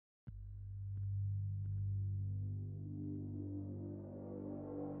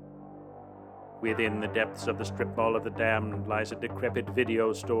Within the depths of the strip mall of the damned lies a decrepit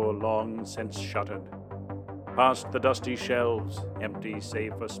video store long since shuttered. Past the dusty shelves, empty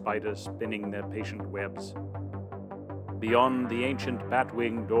save for spiders spinning their patient webs. Beyond the ancient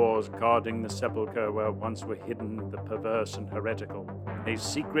batwing doors guarding the sepulchre where once were hidden the perverse and heretical, a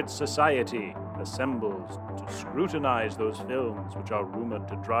secret society assembles to scrutinize those films which are rumored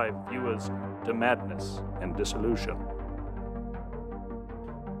to drive viewers to madness and dissolution.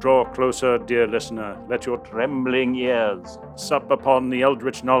 Draw closer, dear listener, let your trembling ears sup upon the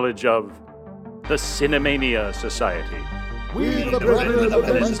eldritch knowledge of the Cinemania Society. We, the brethren of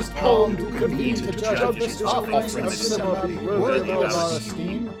the lensed pound, do convene to judge this offering of cinema be worthy of our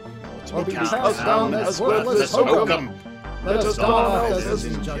esteem, or be cast down as worthless hokum. Let us don our fezzes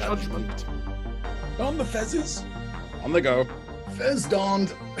in judgment. Don the fezzes. On the go. Fez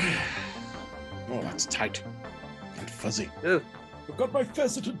donned. Oh, that's tight and fuzzy. I've got my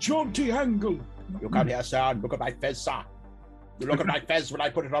fez at a jaunty angle. You come here, sir, and look at my fez, sir. You look at my fez when I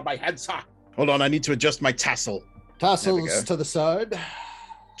put it on my head, sir. Hold on, I need to adjust my tassel. Tassels to the side.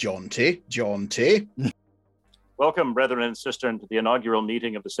 Jaunty, jaunty. Welcome, brethren and sisters, to the inaugural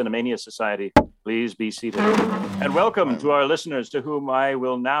meeting of the Cinemania Society. Please be seated. And welcome to our listeners, to whom I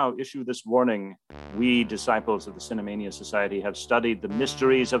will now issue this warning. We, disciples of the Cinemania Society, have studied the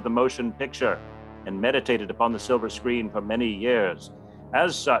mysteries of the motion picture and meditated upon the silver screen for many years.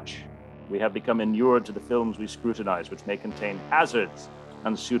 As such, we have become inured to the films we scrutinize, which may contain hazards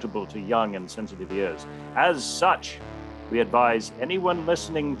unsuitable to young and sensitive ears. As such, we advise anyone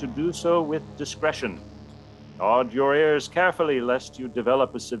listening to do so with discretion. Guard your ears carefully, lest you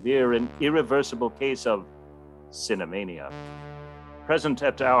develop a severe and irreversible case of cinemania. Present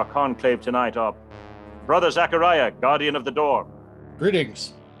at our conclave tonight are Brother Zachariah, guardian of the door.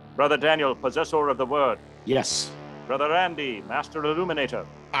 Greetings. Brother Daniel, possessor of the word. Yes. Brother Andy, master illuminator.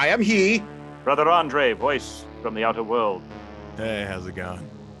 I am he. Brother Andre, voice from the outer world. Hey, how's it going?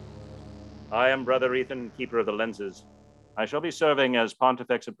 I am Brother Ethan, keeper of the lenses. I shall be serving as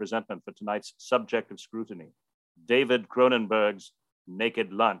Pontifex of Presentment for tonight's subject of scrutiny, David Cronenberg's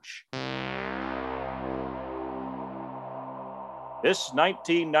Naked Lunch. This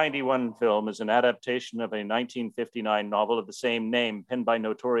 1991 film is an adaptation of a 1959 novel of the same name, penned by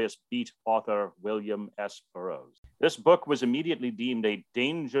notorious beat author William S. Burroughs. This book was immediately deemed a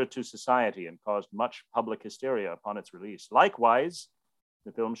danger to society and caused much public hysteria upon its release. Likewise,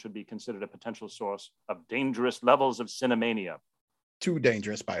 the film should be considered a potential source of dangerous levels of cinemania. Too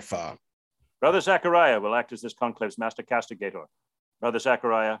dangerous by far. Brother Zachariah will act as this conclave's master castigator. Brother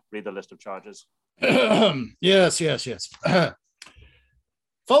Zachariah, read the list of charges. Yes.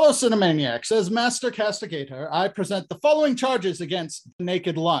 Fellow Cinemaniacs, as Master Castigator, I present the following charges against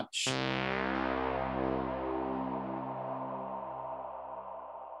Naked Lunch.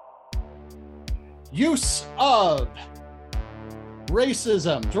 Use of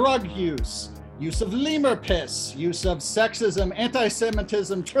racism, drug use of lemur piss, use of sexism,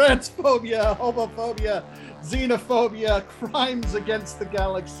 anti-Semitism, transphobia, homophobia, xenophobia, crimes against the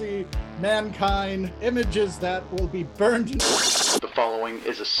galaxy, mankind, images that will be burned. The following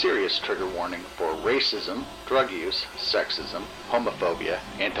is a serious trigger warning for racism, drug use, sexism, homophobia,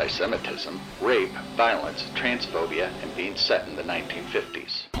 anti-Semitism, rape, violence, transphobia, and being set in the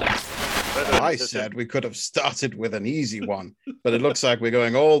 1950s. I said we could have started with an easy one, but it looks like we're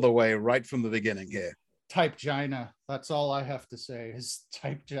going all the way right from the beginning here. Type-gina. That's all I have to say is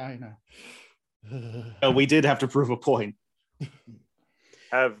type-gina. We did have to prove a point.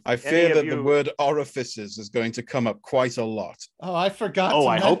 I fear that the word orifices is going to come up quite a lot. Oh, I forgot. Oh,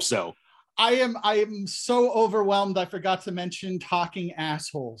 I hope so. I am so overwhelmed. I forgot to mention talking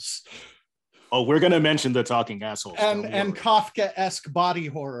assholes. Oh, we're going to mention the talking assholes. And Kafka-esque body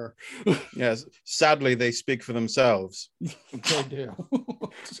horror. Yes, sadly, they speak for themselves. They do.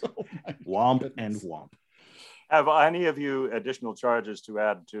 Womp and womp. Have any of you additional charges to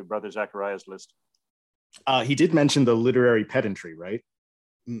add to Brother Zachariah's list? He did mention the literary pedantry, right?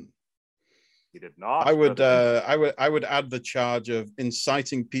 He did not. I would add the charge of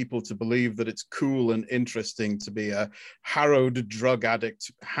inciting people to believe that it's cool and interesting to be a harrowed drug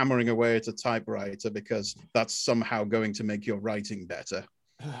addict hammering away at a typewriter because that's somehow going to make your writing better.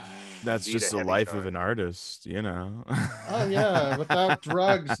 That's just the life of an artist, you know. Oh yeah, without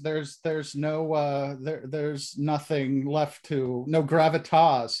drugs, there's no there's nothing left to, no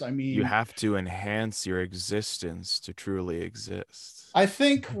gravitas. I mean, you have to enhance your existence to truly exist. I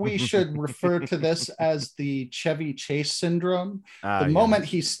think we should refer to this as the Chevy Chase syndrome. The moment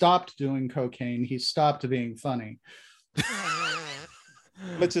he stopped doing cocaine, he stopped being funny.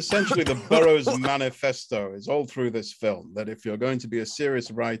 Well, it's essentially the Burroughs manifesto is all through this film, that if you're going to be a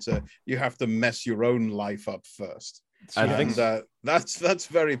serious writer, you have to mess your own life up first. I think that's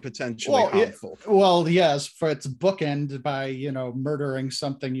very potentially harmful. Well, yes, for its bookend by, murdering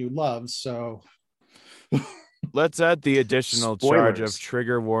something you love. So let's add the additional charge of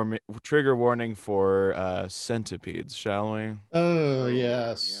trigger warning for centipedes, shall we? Oh,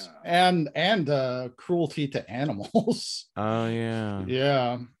 yes. Yeah. And cruelty to animals. Oh, yeah.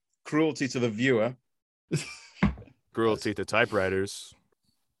 Yeah. Cruelty to the viewer. Cruelty to typewriters.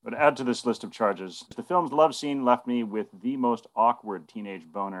 But add to this list of charges, the film's love scene left me with the most awkward teenage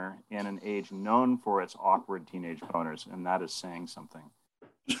boner in an age known for its awkward teenage boners, and that is saying something.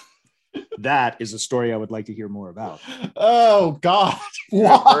 That is a story I would like to hear more about. Oh, God. You've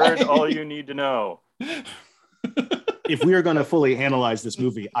heard all you need to know. If we are going to fully analyze this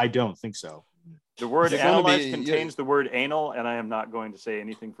movie, I don't think so. The word analyze contains the word anal, and I am not going to say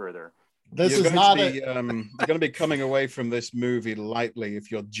anything further. You're going to be coming away from this movie lightly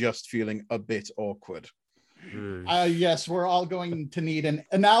if you're just feeling a bit awkward. Yes, we're all going to need an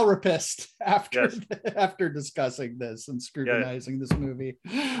analrapist after discussing this and scrutinizing this movie.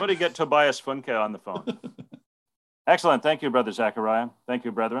 Somebody get Tobias Funke on the phone. Excellent. Thank you, Brother Zachariah. Thank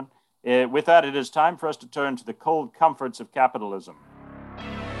you, brethren. With that, it is time for us to turn to the cold comforts of capitalism.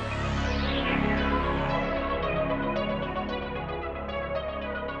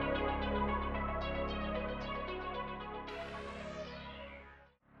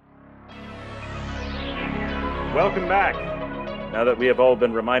 Welcome back. Now that we have all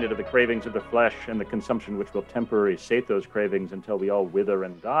been reminded of the cravings of the flesh and the consumption which will temporarily sate those cravings until we all wither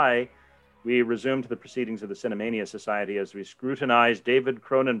and die, we resume to the proceedings of the Cinemania Society as we scrutinize David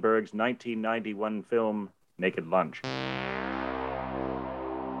Cronenberg's 1991 film, Naked Lunch.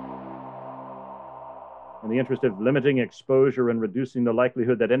 In the interest of limiting exposure and reducing the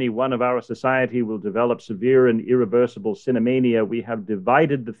likelihood that any one of our society will develop severe and irreversible cinemania, we have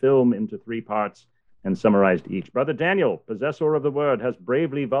divided the film into 3 parts and summarized each. Brother Daniel, possessor of the word, has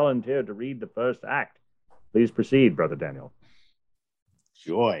bravely volunteered to read the first act. Please proceed, Brother Daniel.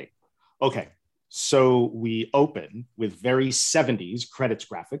 Joy. Okay, so we open with very 70s credits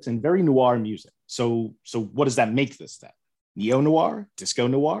graphics and very noir music. So what does that make this then? Neo-noir? Disco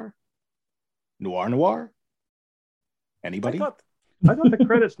noir? Noir? Anybody? I thought the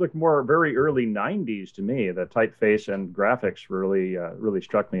credits looked more very early 90s to me. The typeface and graphics really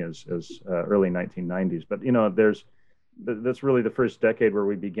struck me as early 1990s. But, that's really the first decade where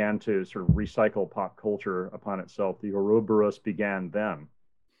we began to sort of recycle pop culture upon itself. The Ouroboros began then.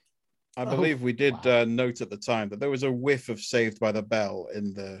 I believe we did note at the time that there was a whiff of Saved by the Bell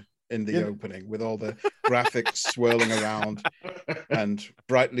in the opening, with all the graphics swirling around and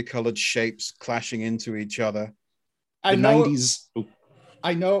brightly colored shapes clashing into each other. I know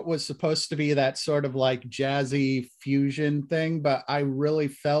it was supposed to be that sort of like jazzy fusion thing, but I really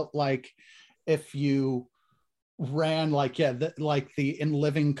felt like if you ran the In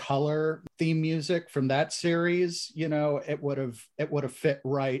Living Color theme music from that series, it would have fit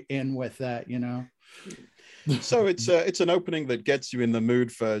right in with that, So it's an opening that gets you in the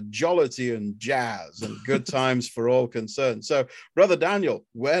mood for jollity and jazz and good times for all concerned. So, Brother Daniel,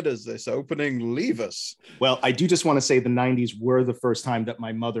 where does this opening leave us? Well, I do just want to say the 90s were the first time that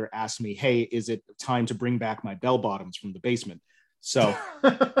my mother asked me, hey, is it time to bring back my bell bottoms from the basement? So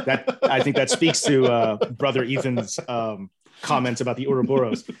I think that speaks to Brother Ethan's comments about the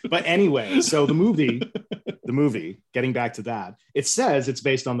Ouroboros. But anyway, so the movie, getting back to that, it says it's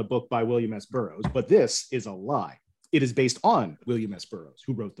based on the book by William S. Burroughs, but this is a lie. It is based on William S. Burroughs,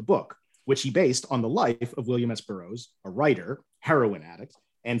 who wrote the book, which he based on the life of William S. Burroughs, a writer, heroin addict,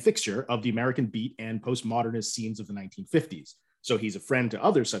 and fixture of the American beat and postmodernist scenes of the 1950s. So he's a friend to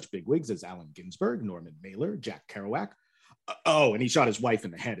other such bigwigs as Allen Ginsberg, Norman Mailer, Jack Kerouac. And he shot his wife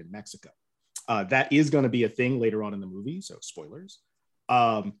in the head in Mexico. That is going to be a thing later on in the movie, so spoilers.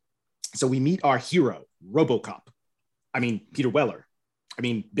 So we meet our hero, Peter Weller.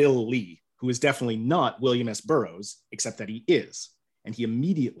 Bill Lee, who is definitely not William S. Burroughs, except that he is. And he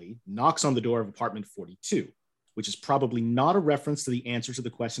immediately knocks on the door of apartment 42, which is probably not a reference to the answer to the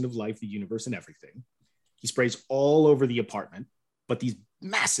question of life, the universe, and everything. He sprays all over the apartment, but these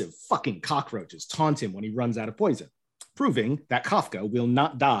massive fucking cockroaches taunt him when he runs out of poison, proving that Kafka will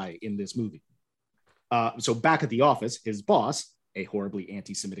not die in this movie. So back at the office, his boss, a horribly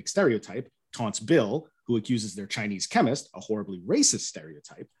anti-Semitic stereotype, taunts Bill, who accuses their Chinese chemist, a horribly racist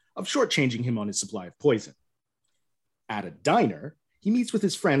stereotype, of shortchanging him on his supply of poison. At a diner, he meets with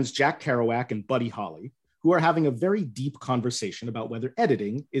his friends Jack Kerouac and Buddy Holly, who are having a very deep conversation about whether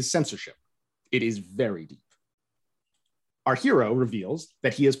editing is censorship. It is very deep. Our hero reveals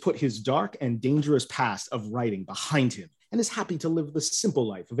that he has put his dark and dangerous past of writing behind him and is happy to live the simple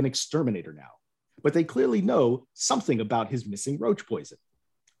life of an exterminator now. But they clearly know something about his missing roach poison.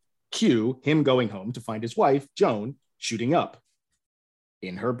 Cue him going home to find his wife, Joan, shooting up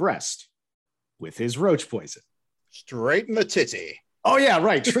in her breast with his roach poison. Straight in the titty. Oh, yeah,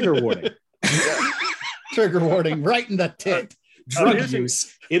 right. Trigger warning. Trigger warning right in the tit. Drug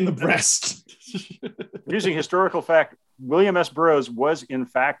use in the breast. Using historical fact, William S. Burroughs was in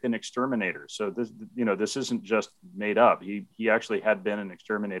fact an exterminator. So this isn't just made up. He actually had been an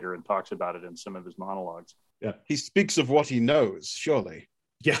exterminator and talks about it in some of his monologues. Yeah, he speaks of what he knows, surely.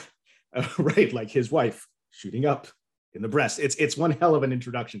 Yeah, right. Like his wife shooting up in the breast. It's one hell of an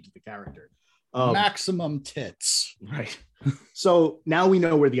introduction to the character. Maximum tits. Right. So now we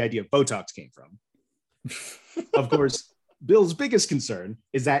know where the idea of Botox came from. Of course, Bill's biggest concern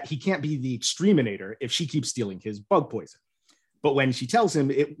is that he can't be the exterminator if she keeps stealing his bug poison. But when she tells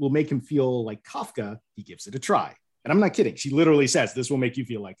him it will make him feel like Kafka, he gives it a try. And I'm not kidding. She literally says, this will make you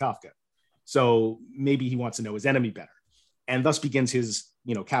feel like Kafka. So maybe he wants to know his enemy better. And thus begins his,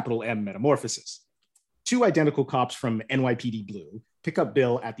 capital M metamorphosis. Two identical cops from NYPD Blue pick up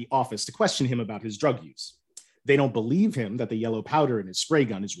Bill at the office to question him about his drug use. They don't believe him that the yellow powder in his spray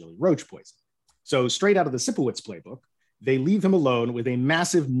gun is really roach poison. So straight out of the Sipowicz playbook, they leave him alone with a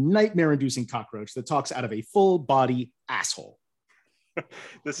massive nightmare-inducing cockroach that talks out of a full-body asshole.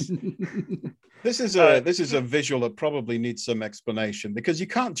 This is a visual that probably needs some explanation, because you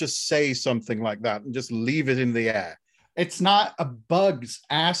can't just say something like that and just leave it in the air. It's not a bug's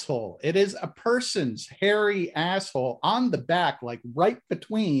asshole. It is a person's hairy asshole on the back, like right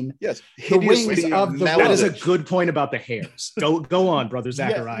between the wings of the That is a good point about the hairs. Go on, Brother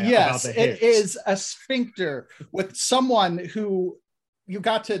Zachariah. Yes, about the hairs. It is a sphincter with someone who, you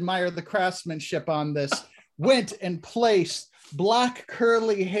got to admire the craftsmanship on this, went and placed black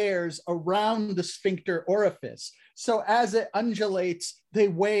curly hairs around the sphincter orifice. So as it undulates, they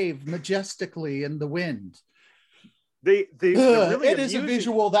wave majestically in the wind. It is a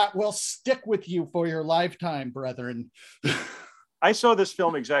visual that will stick with you for your lifetime, brethren. I saw this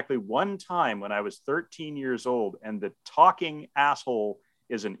film exactly one time when I was 13 years old, and the talking asshole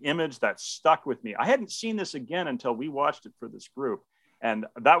is an image that stuck with me. I hadn't seen this again until we watched it for this group. And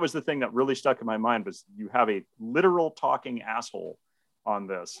that was the thing that really stuck in my mind, was you have a literal talking asshole on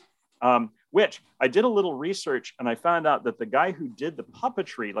this. Which I did a little research, and I found out that the guy who did the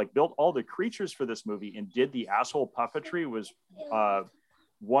puppetry, like built all the creatures for this movie and did the asshole puppetry, was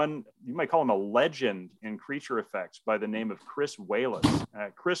one, you might call him a legend in creature effects, by the name of Chris Walas.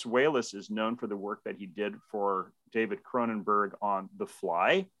 Chris Walas is known for the work that he did for David Cronenberg on The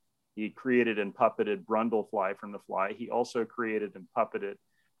Fly. He created and puppeted Brundlefly from The Fly. He also created and puppeted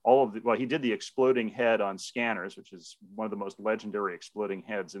he did the exploding head on Scanners, which is one of the most legendary exploding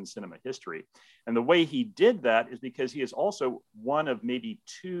heads in cinema history. And the way he did that is because he is also one of maybe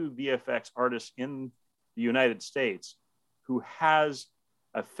two VFX artists in the United States who has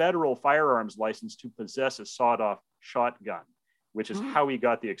a federal firearms license to possess a sawed-off shotgun, which is how he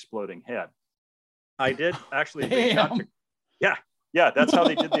got the exploding head. I did actually reach out to, yeah, that's how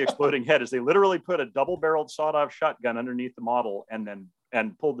they did the exploding head, is they literally put a double-barreled sawed-off shotgun underneath the model and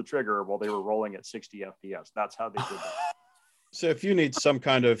pulled the trigger while they were rolling at 60 FPS. That's how they did that. So if you need some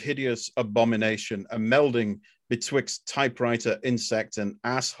kind of hideous abomination, a melding betwixt typewriter, insect, and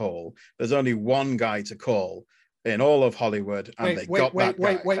asshole, there's only one guy to call in all of Hollywood, and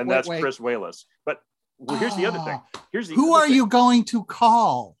that's Chris Walas. But here's the other thing. Who are you going to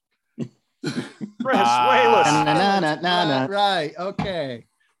call? Chris Walas. Right, okay.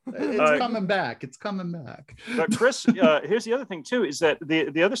 It's coming back. It's coming back. But Chris, here's the other thing too, is that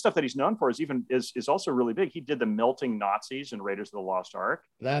the other stuff that he's known for is also really big. He did the melting Nazis in Raiders of the Lost Ark.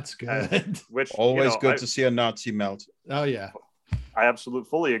 That's good. Which always good to see a Nazi melt. Oh yeah. I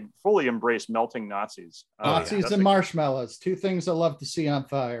absolutely fully embrace melting Nazis. Nazis and marshmallows, two things I love to see on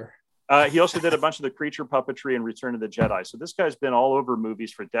fire. He also did a bunch of the creature puppetry in Return of the Jedi. So this guy's been all over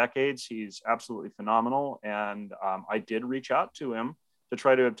movies for decades. He's absolutely phenomenal. And I did reach out to him to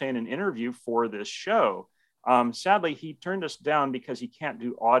try to obtain an interview for this show. Sadly, he turned us down because he can't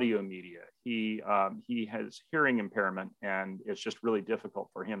do audio media. He has hearing impairment, and it's just really difficult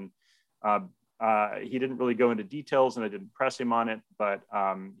for him. He didn't really go into details, and I didn't press him on it, but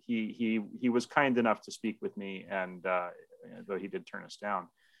he was kind enough to speak with me, and though he did turn us down.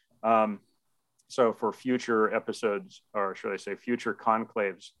 So for future episodes, or should I say future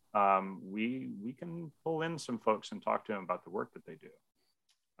conclaves, we can pull in some folks and talk to them about the work that they do.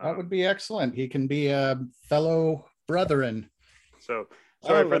 That would be excellent. He can be a fellow brethren. So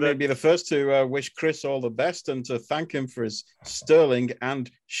Sorry let me be the first to wish Chris all the best and to thank him for his sterling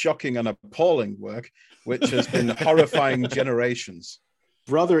and shocking and appalling work, which has been horrifying generations.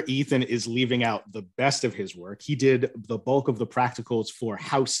 Brother Ethan is leaving out the best of his work. He did the bulk of the practicals for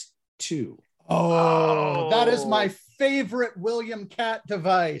House 2. Oh, that is my favorite William Cat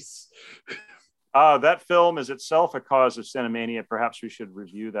device. That film is itself a cause of cinemania. Perhaps we should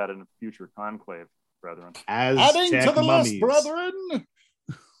review that in a future conclave, brethren. Adding to the list, brethren.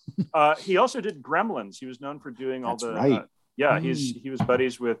 He also did Gremlins. He was known for doing all the. Right. He was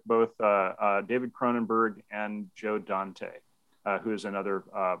buddies with both David Cronenberg and Joe Dante, who is another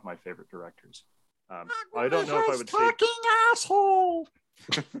of my favorite directors. I don't know if I would say asshole.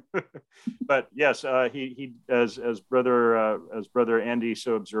 But yes, he as brother Andy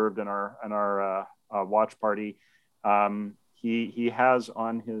so observed in our watch party, he has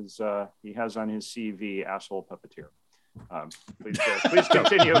on his CV asshole puppeteer. Please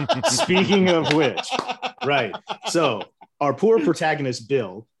continue. Speaking of which, right? So our poor protagonist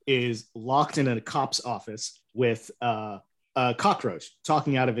Bill is locked in a cop's office with a cockroach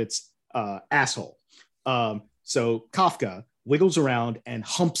talking out of its asshole. So Kafka wiggles around and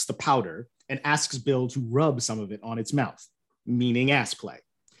humps the powder and asks Bill to rub some of it on its mouth, meaning ass play,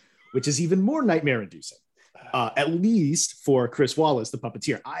 which is even more nightmare-inducing, at least for Chris Wallace, the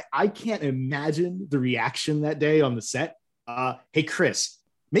puppeteer. I can't imagine the reaction that day on the set. Hey, Chris,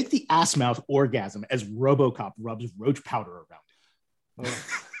 make the ass mouth orgasm as RoboCop rubs roach powder around it.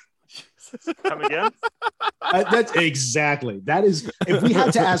 Come again? That's exactly. That is, if we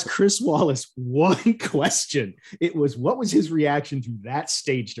had to ask Chris Wallace one question, it was, what was his reaction to that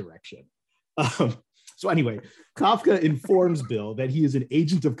stage direction? So anyway, Kafka informs Bill that he is an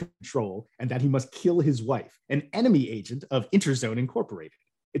agent of control and that he must kill his wife, an enemy agent of Interzone Incorporated.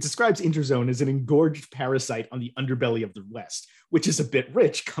 It describes Interzone as an engorged parasite on the underbelly of the West, which is a bit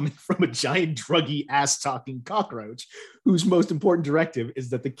rich coming from a giant druggy ass-talking cockroach whose most important directive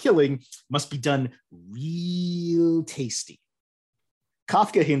is that the killing must be done real tasty.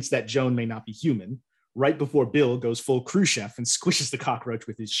 Kafka hints that Joan may not be human, right before Bill goes full Khrushchev and squishes the cockroach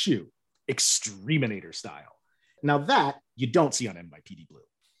with his shoe, Exterminator style. Now that you don't see on NYPD Blue.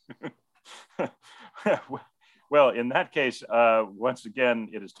 Well, in that case, once again,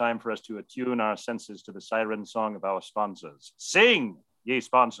 it is time for us to attune our senses to the siren song of our sponsors. Sing, ye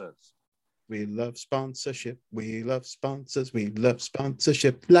sponsors. We love sponsorship. We love sponsors. We love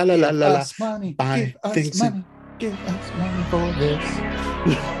sponsorship. La la la la la. Money, Buy things. give us money for this.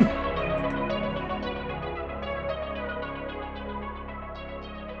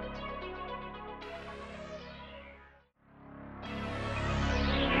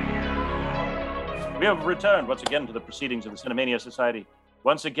 We have returned once again to the proceedings of the Cinemania Society.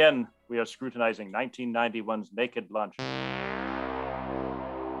 Once again, we are scrutinizing 1991's Naked Lunch.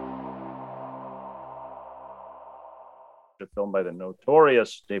 A film by the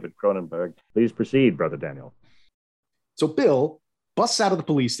notorious David Cronenberg. Please proceed, Brother Daniel. So Bill busts out of the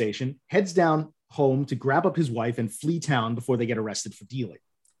police station, heads down home to grab up his wife and flee town before they get arrested for dealing.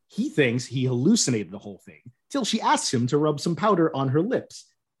 He thinks he hallucinated the whole thing till she asks him to rub some powder on her lips.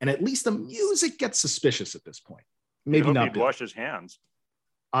 And at least the music gets suspicious at this point. Maybe not. He'd wash his hands.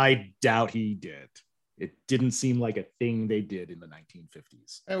 I doubt he did. It didn't seem like a thing they did in the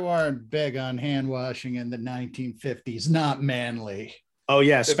 1950s. They weren't big on hand washing in the 1950s. Not manly. Oh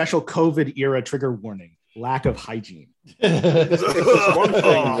yeah, special COVID era trigger warning: lack of hygiene. If there's one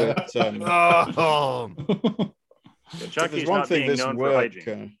thing that Chucky's not being known for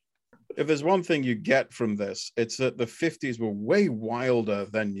hygiene. If there's one thing you get from this, it's that the 50s were way wilder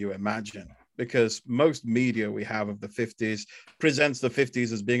than you imagine, because most media we have of the 50s presents the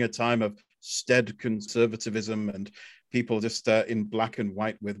 50s as being a time of stead conservatism and people just in black and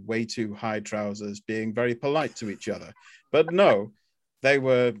white with way too high trousers being very polite to each other. But no, they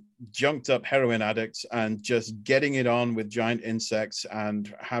were junked up heroin addicts and just getting it on with giant insects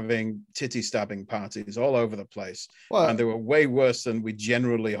and having titty stabbing parties all over the place. Well, and they were way worse than we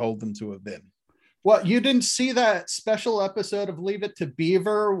generally hold them to have been. Well, you didn't see that special episode of Leave It to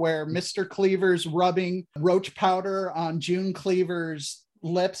Beaver where Mr. Cleaver's rubbing roach powder on June Cleaver's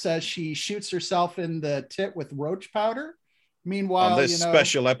lips as she shoots herself in the tit with roach powder? Meanwhile, on this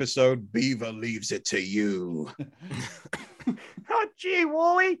special episode, Beaver leaves it to you. Oh, gee,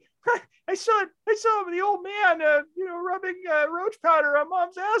 Wooly, I saw the old man, rubbing roach powder on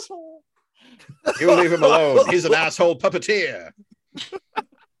Mom's asshole. You leave him alone. He's an asshole puppeteer.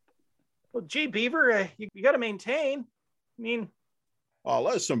 Well, gee, Beaver, you got to maintain. I mean, oh,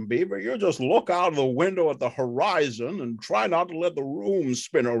 listen, Beaver, you just look out of the window at the horizon and try not to let the room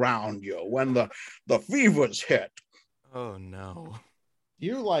spin around you when the fevers hit. Oh, no.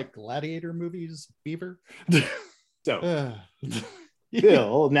 You like gladiator movies, Beaver? So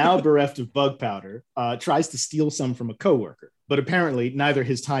Bill, now bereft of bug powder, tries to steal some from a coworker, but apparently neither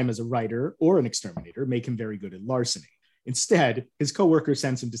his time as a writer or an exterminator make him very good at larceny. Instead, his coworker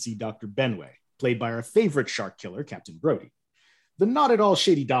sends him to see Dr. Benway, played by our favorite shark killer, Captain Brody. The not at all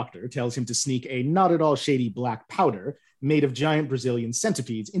shady doctor tells him to sneak a not at all shady black powder made of giant Brazilian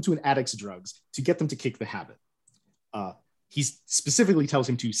centipedes into an addict's drugs to get them to kick the habit. He specifically tells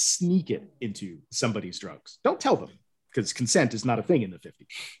him to sneak it into somebody's drugs. Don't tell them, because consent is not a thing in the 50s.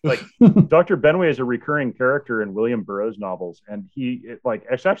 Like Dr. Benway is a recurring character in William Burroughs novels, and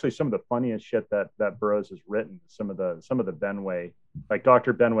it's actually some of the funniest shit that Burroughs has written. Some of the Benway, like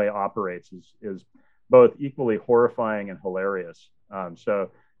Dr. Benway operates, is both equally horrifying and hilarious.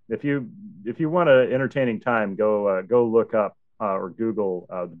 So if you want an entertaining time, go look up or Google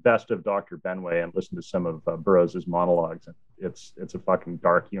the best of Dr. Benway and listen to some of Burroughs' monologues. And it's a fucking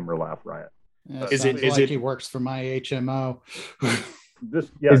dark humor laugh riot. Yeah, is it he works for my HMO?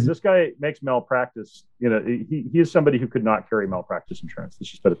 This guy makes malpractice. He is somebody who could not carry malpractice insurance.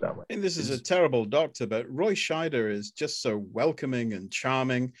 Let's just put it that way. And this is a terrible doctor, but Roy Scheider is just so welcoming and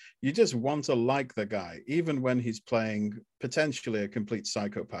charming. You just want to like the guy, even when he's playing potentially a complete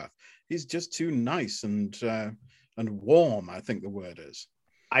psychopath. He's just too nice and warm, I think the word is.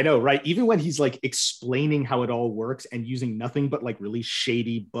 I know, right? Even when he's like explaining how it all works and using nothing but like really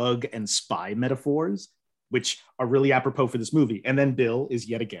shady bug and spy metaphors, which are really apropos for this movie. And then Bill is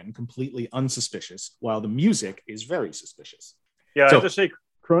yet again completely unsuspicious, while the music is very suspicious. Yeah, I have to say,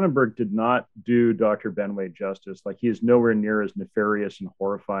 Cronenberg did not do Dr. Benway justice. Like, he is nowhere near as nefarious and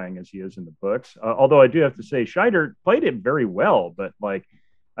horrifying as he is in the books. Although I do have to say, Scheider played it very well. But like,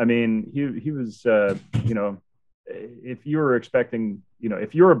 I mean, he was, if you were expecting,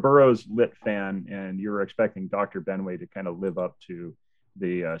 if you're a Burroughs lit fan and you're expecting Dr. Benway to kind of live up to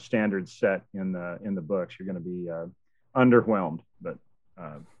the standards set in the books, you're going to be underwhelmed. But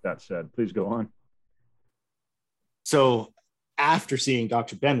that said, please go on. So after seeing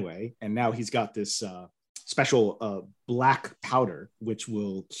Dr. Benway, and now he's got this special black powder, which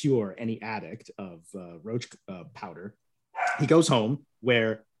will cure any addict of roach powder, he goes home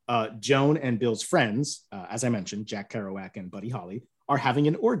where Joan and Bill's friends, as I mentioned, Jack Kerouac and Buddy Holly, are having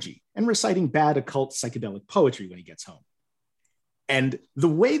an orgy and reciting bad occult psychedelic poetry when he gets home. And the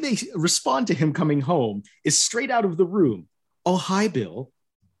way they respond to him coming home is straight out of the room. Oh, hi, Bill.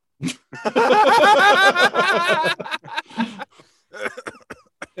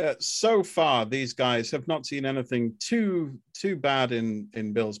 So far, these guys have not seen anything too bad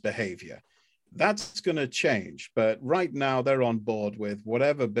in Bill's behavior. That's going to change, but right now they're on board with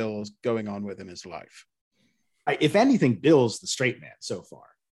whatever Bill's going on with in his life. If anything, Bill's the straight man so far.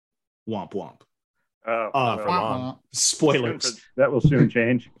 Womp womp. Spoilers. That will soon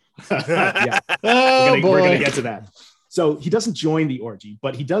change. Yeah. We're going to get to that. So he doesn't join the orgy,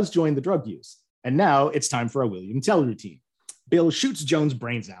 but he does join the drug use. And now it's time for a William Tell routine. Bill shoots Joan's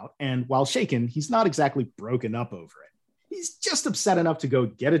brains out, and while shaken, he's not exactly broken up over it. He's just upset enough to go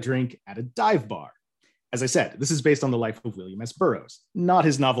get a drink at a dive bar. As I said, this is based on the life of William S. Burroughs, not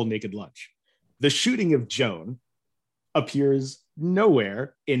his novel Naked Lunch. The shooting of Joan appears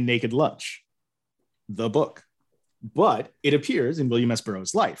nowhere in Naked Lunch, the book, but it appears in William S.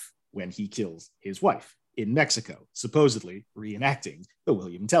 Burroughs' life when he kills his wife in Mexico, supposedly reenacting the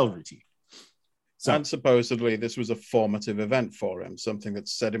William Tell routine. So, and supposedly this was a formative event for him, something that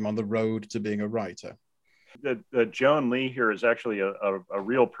set him on the road to being a writer. The Joan Lee here is actually a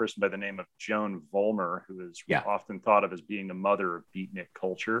real person by the name of Joan Vollmer, who is often thought of as being the mother of beatnik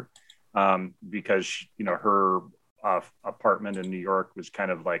culture, because her apartment in New York was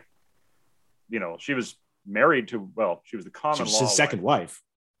kind of like, she was married to, she was the common law his second wife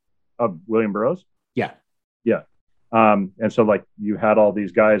of William Burroughs. Yeah. And so like you had all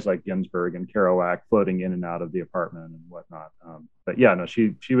these guys like Ginsberg and Kerouac floating in and out of the apartment and whatnot. But yeah, no,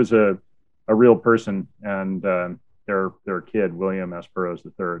 she was a real person, and their kid, William S. Burroughs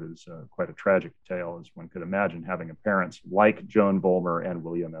III, is quite a tragic tale, as one could imagine, having a parents like Joan Vollmer and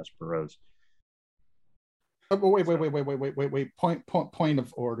William S. Burroughs. Wait. Point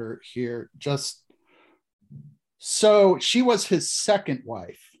of order here. So she was his second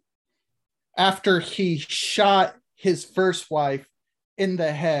wife after he shot his first wife in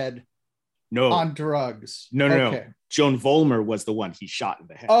the head on drugs. No. Joan Vollmer was the one he shot in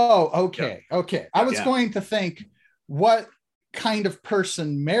the head. Oh, okay. Yeah. Okay. I was going to think, what kind of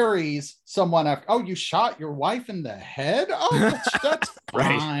person marries someone after, you shot your wife in the head? Oh, that's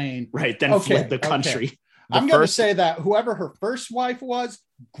fine. Right. Then fled the country. I'm going to say that whoever her first wife was,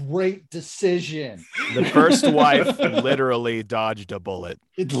 great decision. The first wife literally dodged a bullet.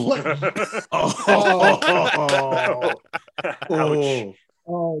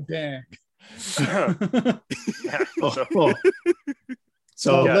 Oh, dang.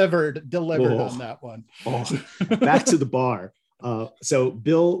 So delivered on that one. Back to the bar. So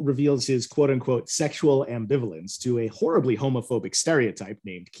Bill reveals his quote unquote sexual ambivalence to a horribly homophobic stereotype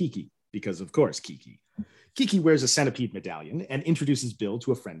named Kiki, because of course Kiki. Kiki wears a centipede medallion and introduces Bill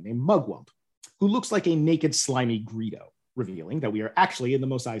to a friend named Mugwump, who looks like a naked, slimy Greedo, revealing that we are actually in the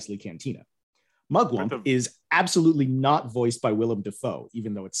Mos Eisley Cantina. Mugwump is absolutely not voiced by Willem Dafoe,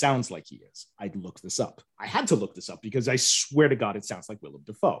 even though it sounds like he is. I'd look this up. I had to look this up because I swear to God it sounds like Willem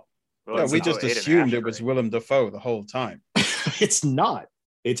Dafoe. Well, we just assumed it was Willem Dafoe the whole time. It's not.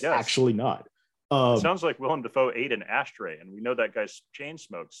 It's actually not. It sounds like Willem Dafoe ate an ashtray, and we know that guy's chain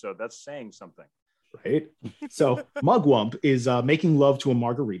smokes, so that's saying something. Right? So Mugwump is making love to a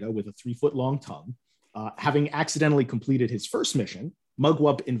margarita with a 3-foot-long tongue. Having accidentally completed his first mission,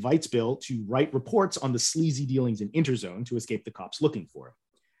 Mugwump invites Bill to write reports on the sleazy dealings in Interzone to escape the cops looking for him.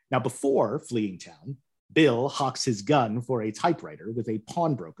 Now, before fleeing town, Bill hawks his gun for a typewriter with a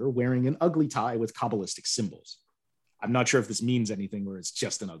pawnbroker wearing an ugly tie with Kabbalistic symbols. I'm not sure if this means anything or it's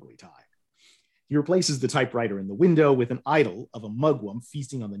just an ugly tie. He replaces the typewriter in the window with an idol of a mugwump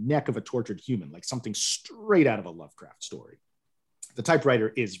feasting on the neck of a tortured human, like something straight out of a Lovecraft story. The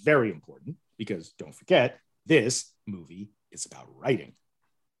typewriter is very important because, don't forget, this movie is about writing.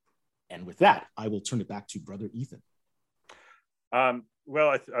 And with that, I will turn it back to Brother Ethan.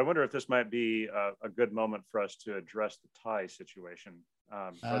 Well, I wonder if this might be a good moment for us to address the tie situation.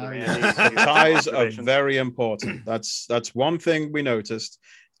 The ties are very important. That's one thing we noticed.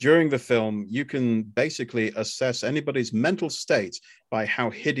 During the film, you can basically assess anybody's mental state by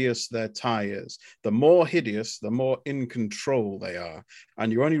how hideous their tie is. The more hideous, the more in control they are.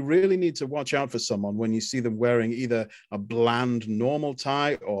 And you only really need to watch out for someone when you see them wearing either a bland, normal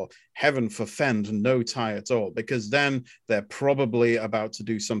tie or, heaven forfend, no tie at all, because then they're probably about to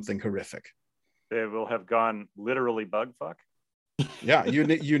do something horrific. They will have gone literally bug fuck. Yeah,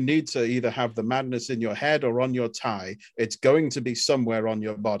 you need to either have the madness in your head or on your tie. It's going to be somewhere on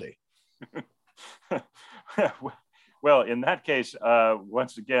your body. Well, in that case,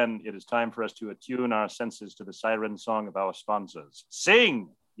 once again, it is time for us to attune our senses to the siren song of our sponsors. Sing,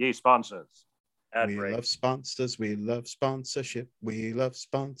 ye sponsors. Love sponsors. We love sponsorship. We love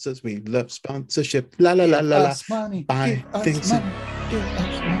sponsors. We love sponsorship. La la la la la. Money. Buy things. Give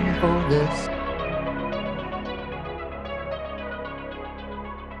us money for this.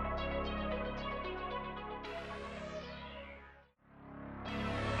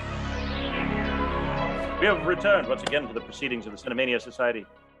 We have returned once again to the proceedings of the Cinemania Society.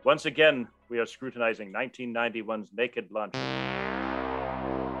 Once again, we are scrutinizing 1991's Naked Lunch.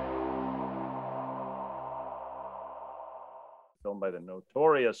 Filmed by the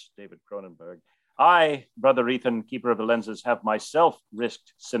notorious David Cronenberg. I, Brother Ethan, keeper of the lenses, have myself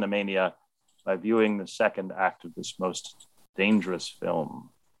risked Cinemania by viewing the second act of this most dangerous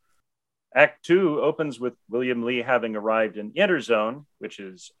film. Act 2 opens with William Lee having arrived in Interzone, which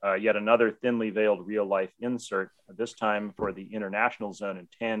is yet another thinly veiled real-life insert, this time for the international zone in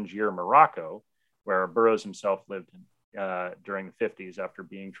Tangier, Morocco, where Burroughs himself lived during the 50s after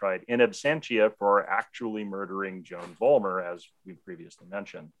being tried in absentia for actually murdering Joan Vollmer, as we previously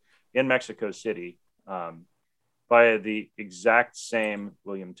mentioned, in Mexico City by the exact same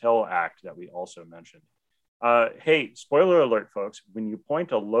William Tell act that we also mentioned. Hey, spoiler alert, folks, when you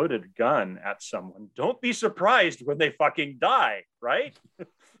point a loaded gun at someone, don't be surprised when they fucking die, right?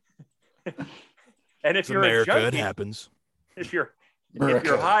 And if you're America, a junkie, it happens. If you're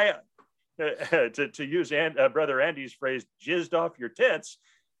high, to use Brother Andy's phrase, jizzed off your tits,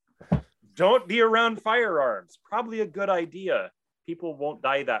 don't be around firearms. Probably a good idea. People won't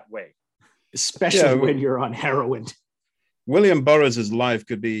die that way. Especially when you're on heroin. William Burroughs' life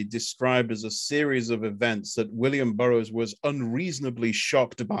could be described as a series of events that William Burroughs was unreasonably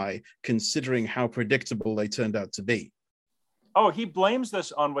shocked by, considering how predictable they turned out to be. Oh, he blames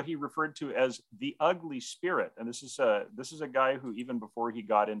this on what he referred to as the ugly spirit. And this is a guy who, even before he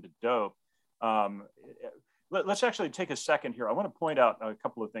got into dope, let's actually take a second here. I want to point out a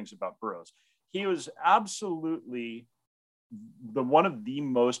couple of things about Burroughs. He was absolutely one of the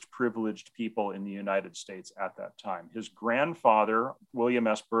most privileged people in the United States at that time. His grandfather, William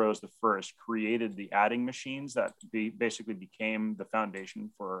S. Burroughs I, created the adding machines that basically became the foundation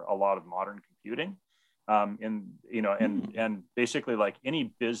for a lot of modern computing. And basically, like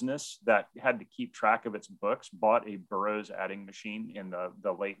any business that had to keep track of its books bought a Burroughs adding machine in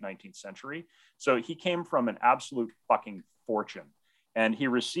the late 19th century. So he came from an absolute fucking fortune, and he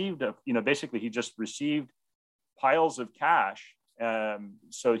received basically he just received piles of cash,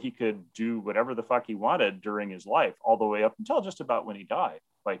 so he could do whatever the fuck he wanted during his life, all the way up until just about when he died.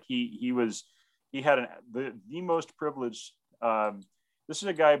 Like he had the most privileged. This is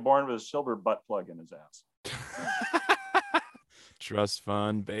a guy born with a silver butt plug in his ass. Trust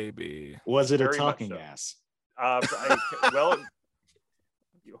fund, baby. Was it Very a talking much so. ass? Well,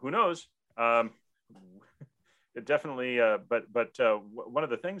 who knows? It definitely. But one of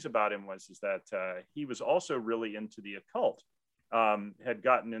the things about him is that he was also really into the occult. Had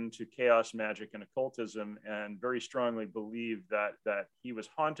gotten into chaos magic and occultism, and very strongly believed that he was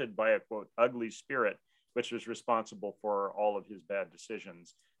haunted by a quote ugly spirit, which was responsible for all of his bad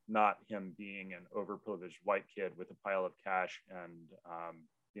decisions, not him being an overprivileged white kid with a pile of cash and,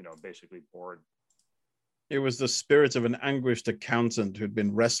 basically bored. It was the spirit of an anguished accountant who'd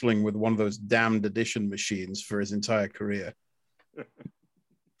been wrestling with one of those damned addition machines for his entire career.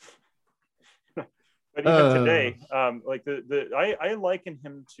 But even today, I liken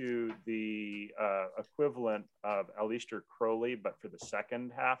him to the equivalent of Aleister Crowley, but for the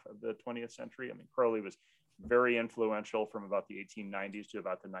second half of the 20th century. I mean, Crowley was very influential from about the 1890s to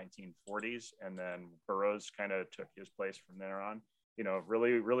about the 1940s, and then Burroughs kind of took his place from there on.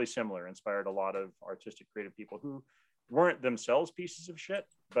 Really, really similar. Inspired a lot of artistic, creative people who weren't themselves pieces of shit,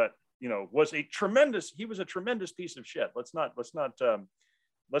 but he was a tremendous piece of shit. Let's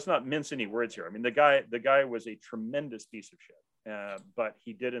not mince any words here. I mean, the guy was a tremendous piece of shit, but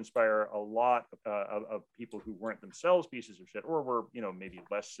he did inspire a lot of people who weren't themselves pieces of shit, or were, maybe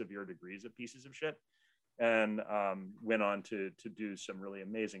less severe degrees of pieces of shit, and went on to do some really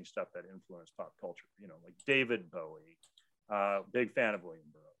amazing stuff that influenced pop culture. Like David Bowie, big fan of William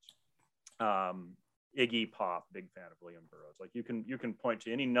Burroughs. Iggy Pop, big fan of William Burroughs. Like you can point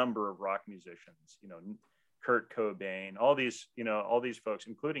to any number of rock musicians, Kurt Cobain, all these folks,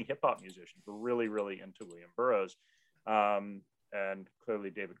 including hip hop musicians, were really, really into William Burroughs, and clearly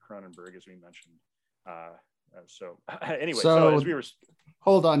David Cronenberg, as we mentioned. So as we were,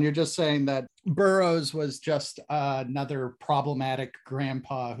 hold on, you're just saying that Burroughs was just another problematic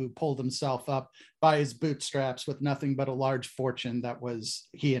grandpa who pulled himself up by his bootstraps with nothing but a large fortune that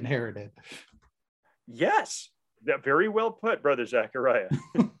he inherited. Yes, that very well put, Brother Zachariah.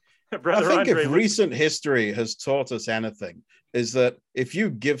 I think if recent history has taught us anything, is that if you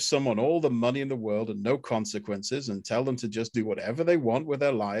give someone all the money in the world and no consequences and tell them to just do whatever they want with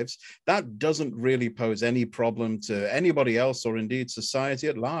their lives, that doesn't really pose any problem to anybody else or indeed society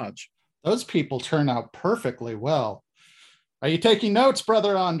at large. Those people turn out perfectly well. Are you taking notes,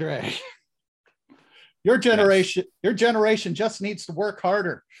 Brother Andre? Your generation just needs to work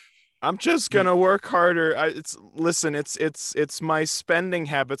harder. I'm just gonna work harder. It's my spending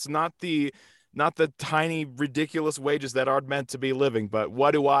habits, not the tiny ridiculous wages that aren't meant to be living. But what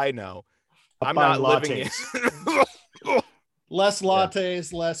do I know? I'm not living it. Less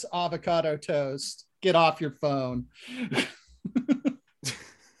lattes, less avocado toast. Get off your phone.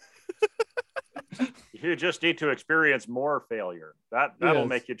 You just need to experience more failure. That'll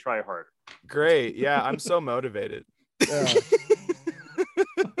make you try harder. Great. Yeah, I'm so motivated. Yeah.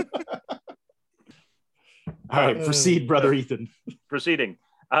 All right, proceed, Brother Ethan. Proceeding.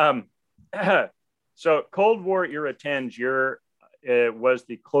 So Cold War era Tangier was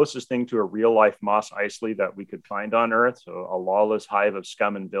the closest thing to a real-life Mos Eisley that we could find on Earth. So a lawless hive of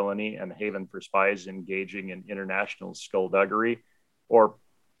scum and villainy and haven for spies engaging in international skullduggery, or,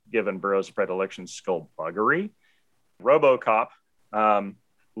 given Burroughs' predilection, skullduggery. RoboCop,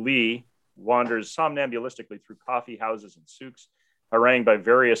 Lee, wanders somnambulistically through coffee houses and souks, harangued by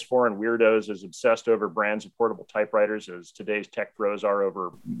various foreign weirdos as obsessed over brands of portable typewriters as today's tech pros are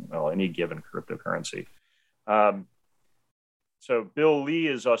over, any given cryptocurrency. So Bill Lee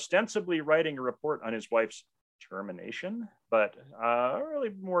is ostensibly writing a report on his wife's termination, but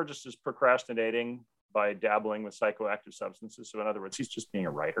really more just as procrastinating by dabbling with psychoactive substances. So in other words, he's just being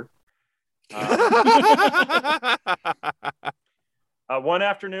a writer. One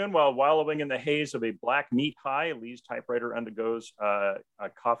afternoon, while wallowing in the haze of a black meat pie, Lee's typewriter undergoes a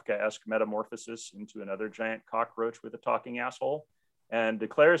Kafka-esque metamorphosis into another giant cockroach with a talking asshole, and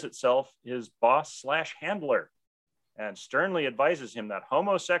declares itself his boss/handler, and sternly advises him that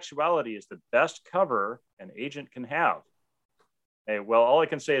homosexuality is the best cover an agent can have. Hey, well, all I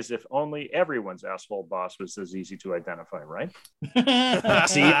can say is if only everyone's asshole boss was as easy to identify, right?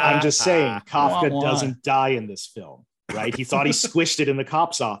 See, I'm just saying, Kafka doesn't die in this film. Right? He thought he squished it in the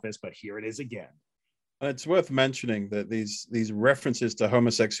cop's office, but here it is again. And it's worth mentioning that these references to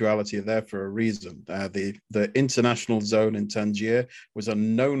homosexuality are there for a reason. The international zone in Tangier was a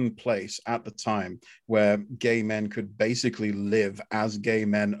known place at the time where gay men could basically live as gay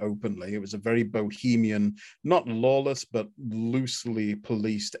men openly. It was a very bohemian, not lawless, but loosely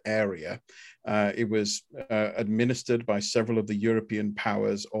policed area. It was administered by several of the European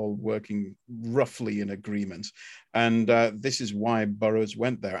powers, all working roughly in agreement. And this is why Burroughs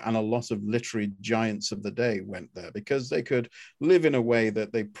went there. And a lot of literary giants of the day went there because they could live in a way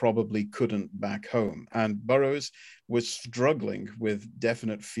that they probably couldn't back home. And Burroughs was struggling with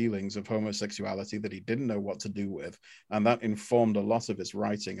definite feelings of homosexuality that he didn't know what to do with. And that informed a lot of his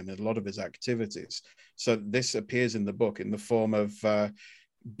writing and a lot of his activities. So this appears in the book in the form of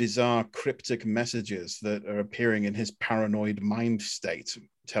bizarre cryptic messages that are appearing in his paranoid mind state,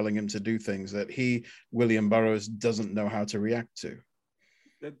 telling him to do things that William Burroughs, doesn't know how to react to.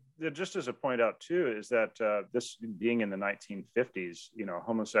 Just as a point out too, is that this being in the 1950s,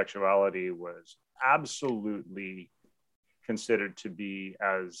 homosexuality was absolutely considered to be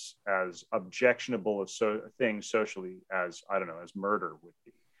as objectionable a thing socially as, I don't know, as murder would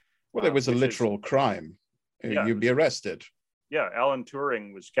be. Well, it was a literal crime. Yeah, You'd be arrested. Yeah, Alan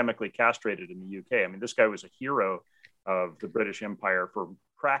Turing was chemically castrated in the UK. I mean, this guy was a hero of the British Empire for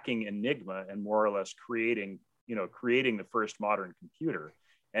cracking Enigma and more or less creating the first modern computer.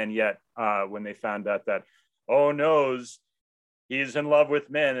 And yet, when they found out that, oh no, he's in love with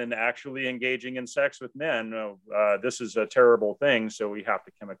men and actually engaging in sex with men, this is a terrible thing, so we have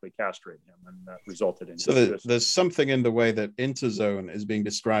to chemically castrate him, and that resulted in. So there's something in the way that Interzone is being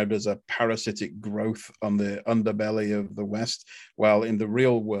described as a parasitic growth on the underbelly of the West, while in the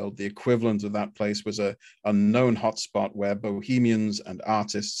real world, the equivalent of that place was a known hotspot where bohemians and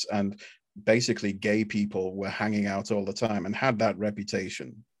artists and basically gay people were hanging out all the time and had that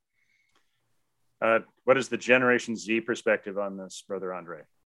reputation. What is the Generation Z perspective on this, Brother Andre?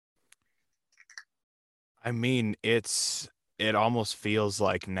 I mean, it almost feels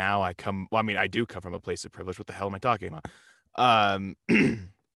like now I do come from a place of privilege. What the hell am I talking about?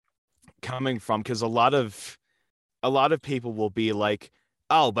 Coming from, because a lot of people will be like,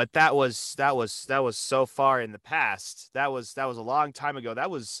 oh, but that was so far in the past. That was a long time ago. That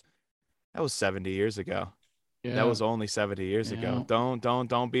was 70 years ago. Yeah. That was only 70 years ago.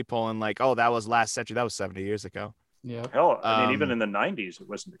 Don't be pulling like, oh, that was last century. That was 70 years ago. Yeah. Hell, I mean, even in the 90s, it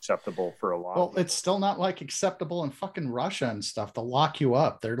wasn't acceptable for a while. Well, it's still not like acceptable in fucking Russia and stuff. They'll lock you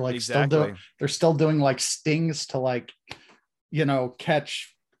up. They're like they're still doing like stings to like,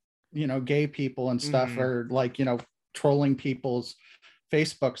 catch, gay people and stuff, or like, trolling people's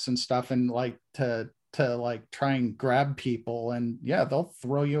Facebooks and stuff, and like to like try and grab people, and they'll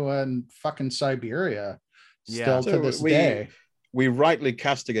throw you in fucking Siberia. Still to this day. We rightly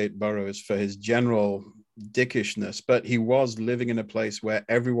castigate Burroughs for his general dickishness, but he was living in a place where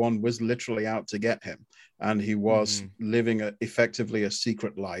everyone was literally out to get him, and he was living effectively a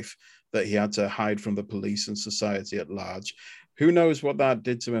secret life that he had to hide from the police and society at large. Who knows what that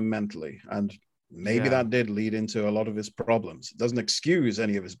did to him mentally, and maybe that did lead into a lot of his problems. It doesn't excuse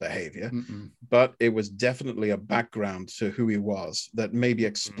any of his behavior, but it was definitely a background to who he was that maybe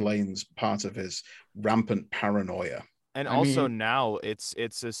explains part of his rampant paranoia. And also now it's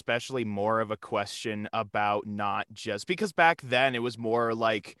especially more of a question about not just because back then it was more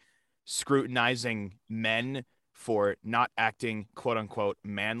like scrutinizing men for not acting quote unquote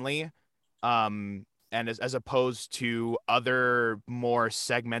manly. And as opposed to other more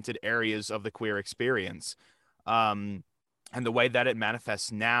segmented areas of the queer experience. And the way that it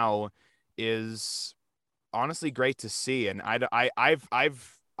manifests now is honestly great to see. And I've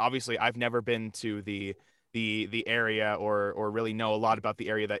obviously never been to the area or really know a lot about the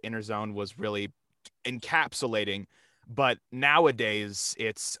area that Interzone was really encapsulating. But nowadays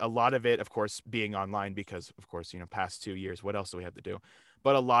it's a lot of it, of course, being online because of course, past 2 years, what else do we have to do?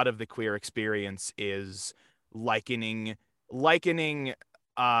 But a lot of the queer experience is likening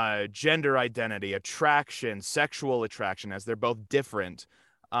gender identity, attraction, sexual attraction, as they're both different,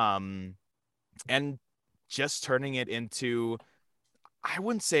 and just turning it into, I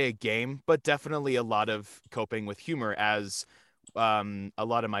wouldn't say a game, but definitely a lot of coping with humor, as a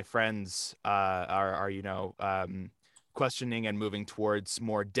lot of my friends are questioning and moving towards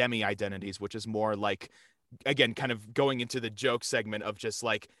more demi identities, which is more like, again, kind of going into the joke segment of just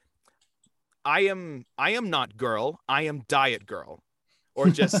like, I am not girl, I am diet girl, or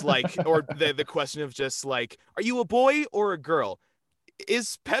just like, or the question of just like, are you a boy or a girl?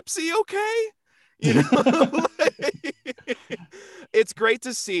 Is Pepsi okay? It's great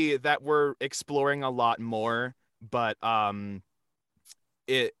to see that we're exploring a lot more, but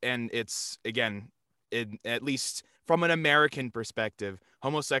it's again, at least from an American perspective,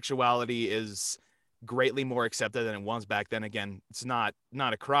 homosexuality is greatly more accepted than it was back then. Again, it's not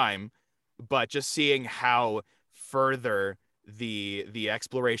a crime, but just seeing how further the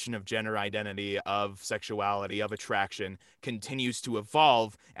exploration of gender identity, of sexuality, of attraction continues to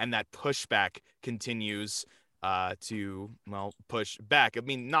evolve, and that pushback continues to push back. I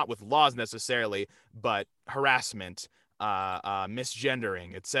mean, not with laws necessarily, but harassment,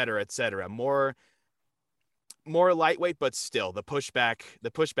 misgendering, etc. More lightweight, but still the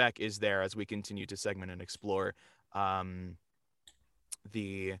pushback is there as we continue to segment and explore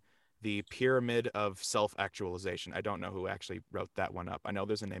the pyramid of self-actualization. I don't know who actually wrote that one up. I know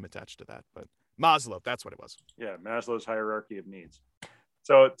there's a name attached to that, but Maslow, that's what it was. Yeah, Maslow's hierarchy of needs.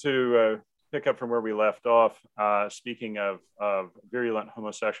 So to pick up from where we left off, speaking of virulent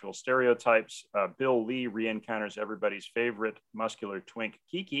homosexual stereotypes, Bill Lee re-encounters everybody's favorite muscular twink,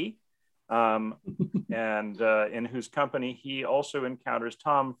 Kiki, and in whose company he also encounters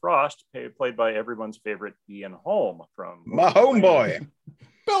Tom Frost, played by everyone's favorite Ian Holm from my homeboy.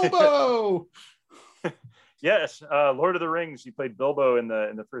 Bilbo. Yes, Lord of the Rings. He played Bilbo in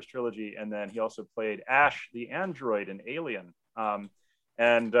the first trilogy, and then he also played Ash the android in Alien. But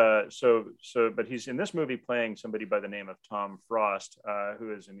he's in this movie playing somebody by the name of Tom Frost,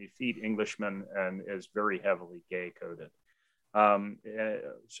 who is an effete Englishman and is very heavily gay coded.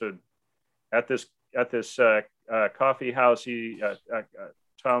 So at this coffee house,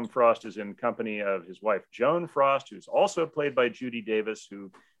 Tom Frost is in company of his wife, Joan Frost, who's also played by Judy Davis,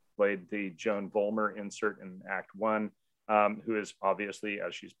 who played the Joan Vollmer insert in Act One, who is obviously,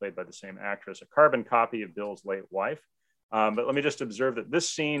 as she's played by the same actress, a carbon copy of Bill's late wife. But let me just observe that this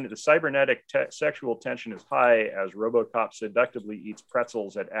scene, the cybernetic sexual tension is high as RoboCop seductively eats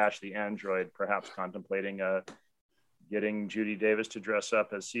pretzels at Ash the android, perhaps contemplating getting Judy Davis to dress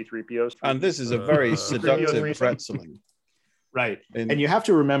up as C-3PO. And this is a very seductive pretzeling. Right. And you have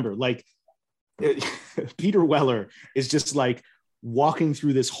to remember, like, Peter Weller is just like walking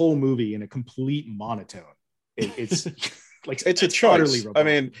through this whole movie in a complete monotone. It's like, it's a choice. I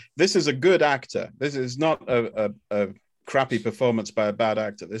mean, this is a good actor. This is not a crappy performance by a bad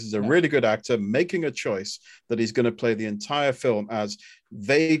actor. This is a really good actor making a choice that he's going to play the entire film as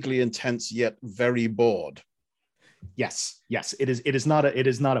vaguely intense yet very bored. Yes. It is not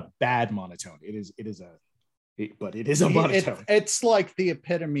a bad monotone. But it is a monotone. It's like the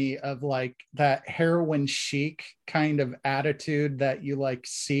epitome of like that heroin chic kind of attitude that you like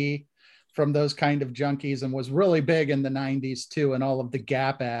see from those kind of junkies, and was really big in the 90s too, and all of the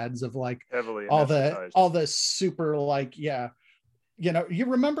Gap ads of like all the super like, yeah, you know, you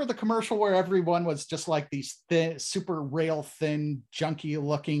remember the commercial where everyone was just like these thin, super rail thin, junky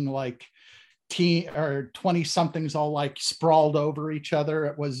looking like teen or 20 somethings all like sprawled over each other.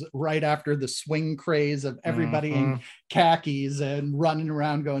 It was right after the swing craze of everybody in khakis and running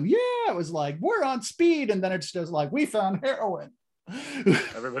around going, yeah, it was like, we're on speed. And then it's just like, we found heroin.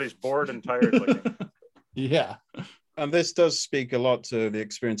 Everybody's bored and tired looking. Yeah. And this does speak a lot to the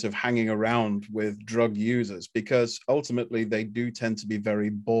experience of hanging around with drug users, because ultimately they do tend to be very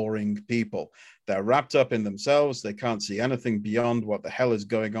boring people. They're wrapped up in themselves. They can't see anything beyond what the hell is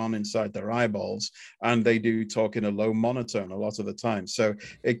going on inside their eyeballs. And they do talk in a low monotone a lot of the time. So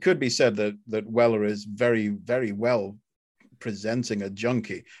it could be said that Weller is very, very well presenting a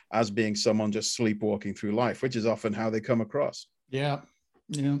junkie as being someone just sleepwalking through life, which is often how they come across. Yeah.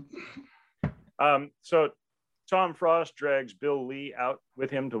 So Tom Frost drags Bill Lee out with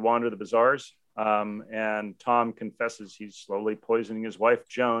him to wander the bazaars, and Tom confesses he's slowly poisoning his wife,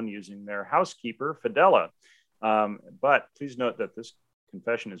 Joan, using their housekeeper, Fidela. But please note that this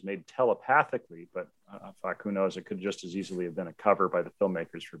confession is made telepathically, but fuck, who knows? It could just as easily have been a cover by the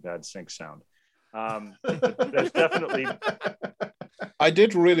filmmakers for bad sync sound. There's definitely... I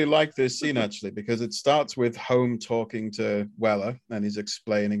did really like this scene, actually, because it starts with Holm talking to Weller, and he's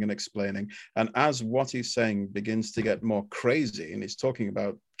explaining. And as what he's saying begins to get more crazy, and he's talking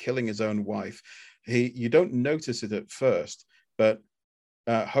about killing his own wife, you don't notice it at first, but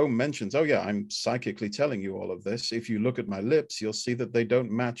Holm mentions, oh yeah, I'm psychically telling you all of this. If you look at my lips, you'll see that they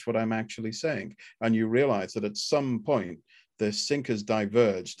don't match what I'm actually saying. And you realize that at some point, the sync has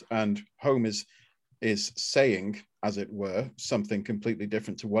diverged, and Holm is saying, as it were, something completely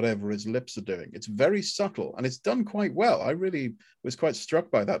different to whatever his lips are doing. It's very subtle, and it's done quite well. I really was quite struck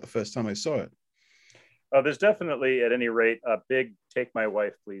by that the first time I saw it. There's definitely, at any rate, a big "take my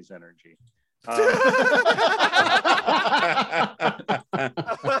wife, please" energy.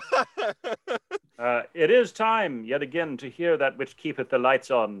 It is time, yet again, to hear that which keepeth the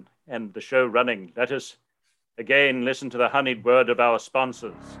lights on and the show running. Let us again listen to the honeyed word of our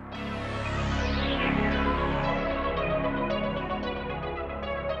sponsors.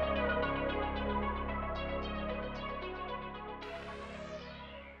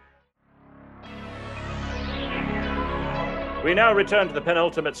 We now return to the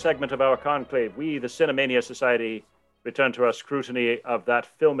penultimate segment of our conclave. We, the Cinemania Society, return to our scrutiny of that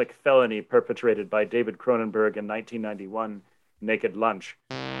filmic felony perpetrated by David Cronenberg in 1991, Naked Lunch.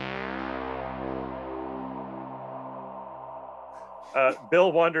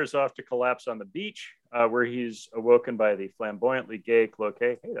 Bill wanders off to collapse on the beach, where he's awoken by the flamboyantly gay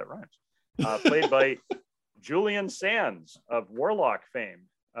Cloquet. Hey, that rhymes. Played by Julian Sands of Warlock fame.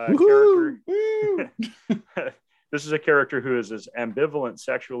 Character. This is a character who is as ambivalent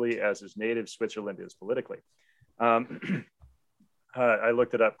sexually as his native Switzerland is politically. I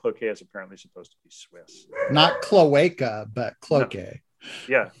looked it up. Cloquet is apparently supposed to be Swiss. Not cloaca, but Cloquet. No.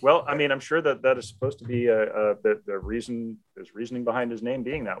 Yeah, well, I mean, I'm sure that is supposed to be the reason. There's reasoning behind his name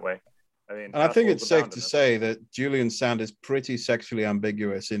being that way. I mean, and I think it's safe to say that Julian Sand is pretty sexually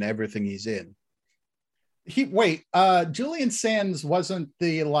ambiguous in everything he's in. Julian Sands wasn't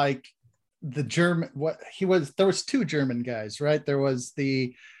the German. What he was? There was two German guys, right? There was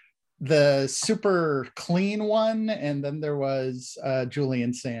the super clean one, and then there was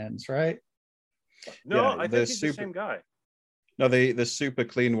Julian Sands, right? No, I think he's the same guy. No, the super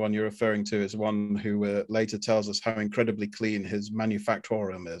clean one you're referring to is one who later tells us how incredibly clean his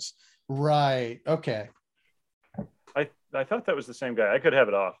manufactorum is. Right. Okay. I thought that was the same guy. I could have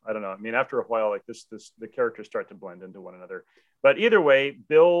it off. I don't know. I mean, after a while, like the characters start to blend into one another. But either way,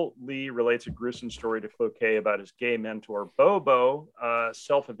 Bill Lee relates a gruesome story to Cloquet about his gay mentor, Bobo,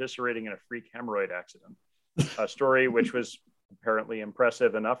 self-eviscerating in a freak hemorrhoid accident. A story which was apparently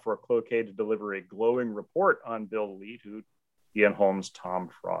impressive enough for Cloquet to deliver a glowing report on Bill Lee to Ian Holmes' Tom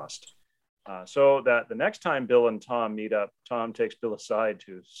Frost. So that the next time Bill and Tom meet up, Tom takes Bill aside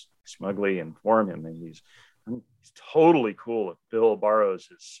to smugly inform him that he's totally cool if Bill borrows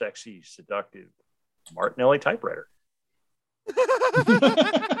his sexy, seductive Martinelli typewriter.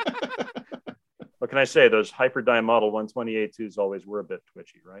 What can I say? Those Hyperdyne Model 128.2s always were a bit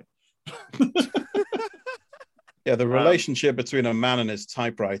twitchy, right? Yeah, the relationship between a man and his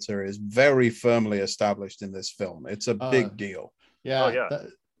typewriter is very firmly established in this film. It's a big deal. Yeah,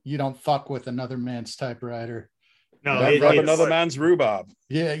 you don't fuck with another man's typewriter. No, rub another man's rhubarb.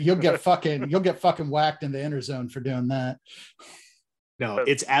 Yeah, you'll get fucking whacked in the inner zone for doing that. No,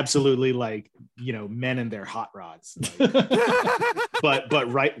 it's absolutely like, men and their hot rods. Like,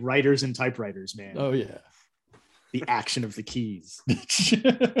 but writers and typewriters, man. Oh yeah, the action of the keys.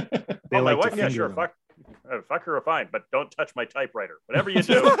 My wife, yeah, sure, fuck her, fine, but don't touch my typewriter. Whatever you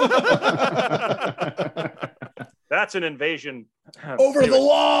do, that's an invasion. Over the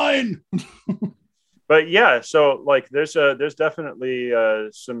line. But yeah, so like there's definitely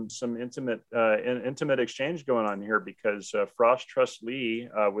some intimate exchange going on here because Frost trusts Lee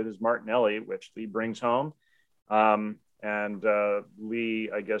with his Martinelli, which Lee brings home, and Lee,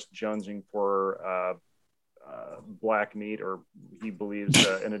 I guess, jonesing for black meat, or he believes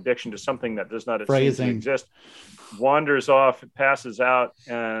an addiction to something that does not exist, wanders off, passes out,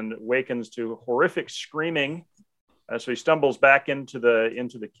 and wakens to horrific screaming. So he stumbles back into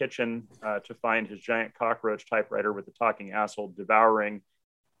the kitchen to find his giant cockroach typewriter with the talking asshole devouring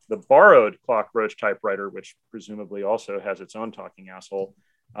the borrowed cockroach typewriter, which presumably also has its own talking asshole.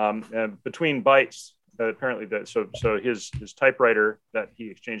 And between bites, apparently, so his typewriter that he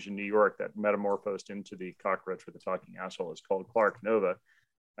exchanged in New York that metamorphosed into the cockroach with the talking asshole is called Clark Nova.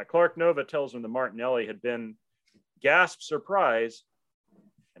 Now, Clark Nova tells him the Martinelli had been, gasp surprise,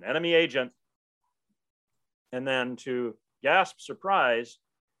 an enemy agent. And then to gasp surprise,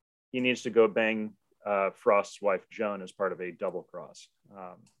 he needs to go bang Frost's wife, Joan, as part of a double cross.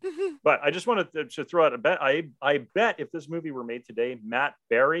 But I just wanted to throw out a bet. I bet if this movie were made today, Matt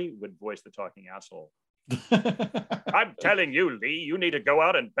Berry would voice the talking asshole. I'm telling you, Lee, you need to go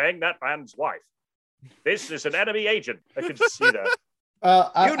out and bang that man's wife. This is an enemy agent. I could just see that.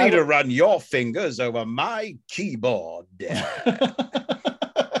 You need to run your fingers over my keyboard.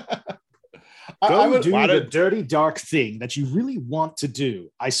 Go do the dirty, dark thing that you really want to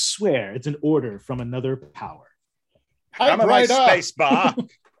do. I swear, it's an order from another power. From a space bar.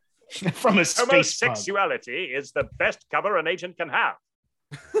 From a space Homosexuality is the best cover an agent can have.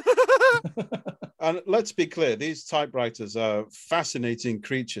 And let's be clear, these typewriters are fascinating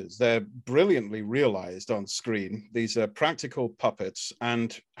creatures. They're brilliantly realized on screen. These are practical puppets,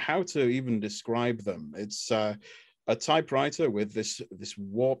 and how to even describe them. It's a typewriter with this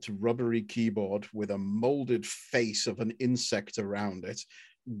warped rubbery keyboard with a molded face of an insect around it.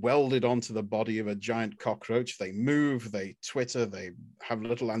 welded onto the body of a giant cockroach. They move, they twitter, they have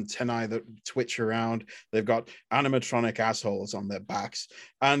little antennae that twitch around. They've got animatronic assholes on their backs,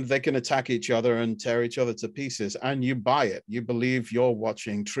 and they can attack each other and tear each other to pieces. And you buy it. You believe you're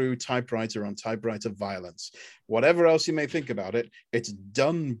watching true typewriter-on-typewriter violence. Whatever else you may think about it, it's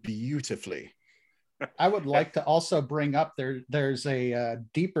done beautifully. I would like to also bring up there's a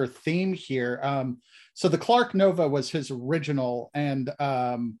deeper theme here. So the Clark Nova was his original, and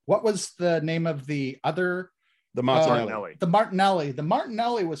what was the name of the other? The Martinelli. The Martinelli. The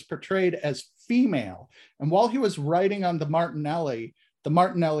Martinelli was portrayed as female, and while he was writing on the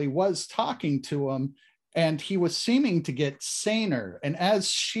Martinelli was talking to him, and he was seeming to get saner. And as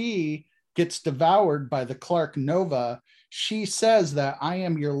she gets devoured by the Clark Nova, she says that I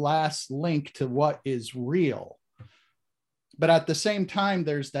am your last link to what is real. But at the same time,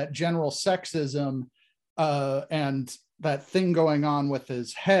 there's that general sexism and that thing going on with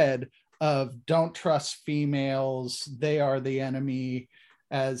his head of don't trust females, they are the enemy,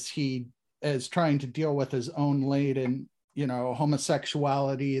 as he is trying to deal with his own latent,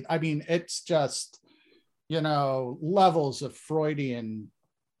 homosexuality. I mean, it's just, levels of Freudian.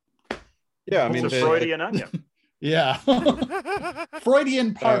 Yeah, I mean, it's a Freudian onion. Yeah.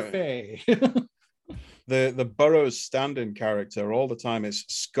 Freudian parfait. The Burroughs stand-in character all the time is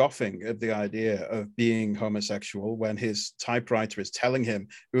scoffing at the idea of being homosexual when his typewriter is telling him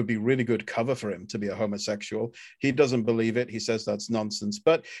it would be really good cover for him to be a homosexual. He doesn't believe it. He says that's nonsense,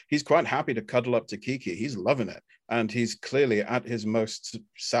 but he's quite happy to cuddle up to Kiki. He's loving it. And he's clearly at his most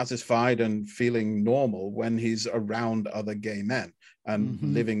satisfied and feeling normal when he's around other gay men and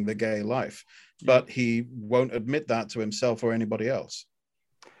living the gay life. But he won't admit that to himself or anybody else.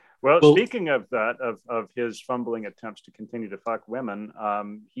 Well, speaking of that, of his fumbling attempts to continue to fuck women,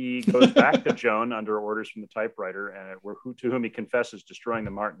 he goes back to Joan under orders from the typewriter, and to whom he confesses destroying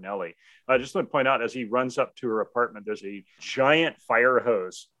the Martinelli. I just want to point out, as he runs up to her apartment, there's a giant fire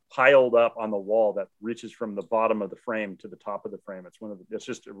hose piled up on the wall that reaches from the bottom of the frame to the top of the frame. It's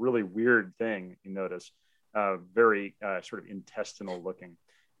just a really weird thing, you notice, very sort of intestinal looking.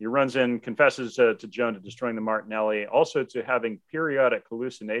 He runs in, confesses to Joan to destroying the Martinelli, also to having periodic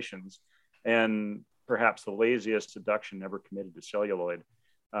hallucinations, and perhaps the laziest seduction ever committed to celluloid.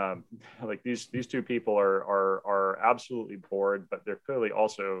 Like these two people are absolutely bored, but they're clearly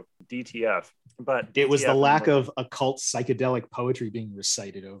also DTF. But it was the lack of occult psychedelic poetry being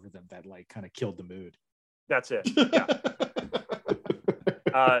recited over them that kind of killed the mood. That's it. Yeah.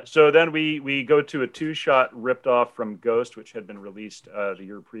 So then we go to a two-shot ripped off from Ghost, which had been released the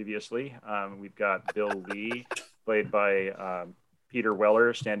year previously. We've got Bill Lee, played by Peter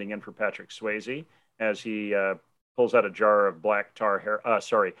Weller, standing in for Patrick Swayze, as he pulls out a jar of black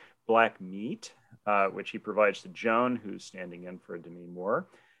meat, which he provides to Joan, who's standing in for Demi Moore.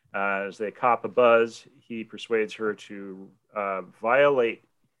 As they cop a buzz, he persuades her to violate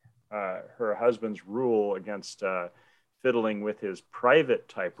her husband's rule against fiddling with his private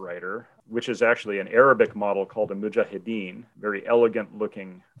typewriter, which is actually an Arabic model called a Mujahideen, very elegant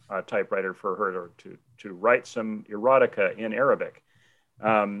looking typewriter for her to write some erotica in Arabic.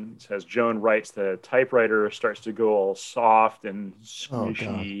 As Joan writes, the typewriter starts to go all soft and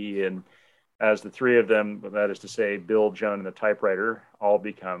squishy, and as the three of them, that is to say, Bill, Joan, and the typewriter, all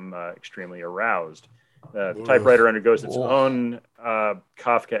become extremely aroused. The typewriter undergoes its own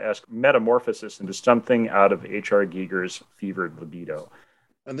Kafka-esque metamorphosis into something out of H.R. Giger's fevered libido.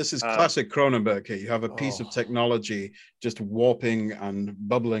 And this is classic Cronenberg here. You have a piece of technology just warping and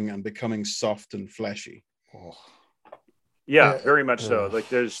bubbling and becoming soft and fleshy. Yeah, very much so. Like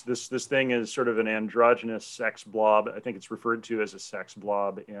there's this thing is sort of an androgynous sex blob. I think it's referred to as a sex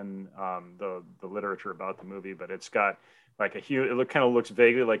blob in the literature about the movie, but it's got like it kind of looks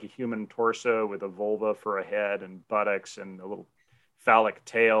vaguely like a human torso with a vulva for a head and buttocks and a little phallic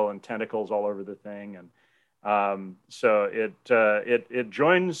tail and tentacles all over the thing. And so it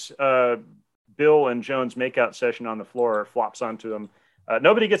joins Bill and Joan's makeout session on the floor, flops onto him.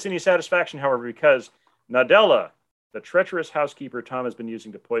 Nobody gets any satisfaction, however, because Nadella, the treacherous housekeeper Tom has been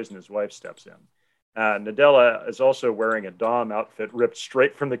using to poison his wife, steps in. Nadella is also wearing a Dom outfit ripped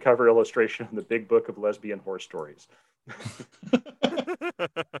straight from the cover illustration in the Big Book of Lesbian Horror Stories.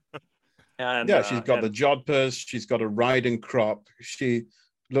 And she's got the jodhpurs, she's got a riding crop. She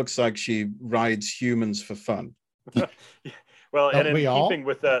looks like she rides humans for fun. Well, and in keeping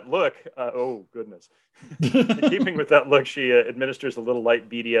with that look, oh goodness. In keeping with that look, she administers a little light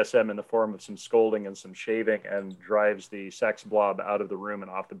BDSM in the form of some scolding and some shaving, and drives the sex blob out of the room and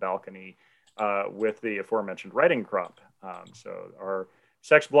off the balcony with the aforementioned riding crop. So our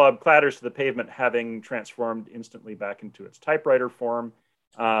sex blob clatters to the pavement, having transformed instantly back into its typewriter form.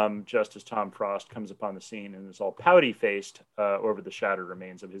 just as Tom Frost comes upon the scene and is all pouty-faced over the shattered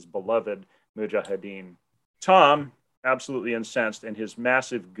remains of his beloved Mujahideen. Tom, absolutely incensed, and his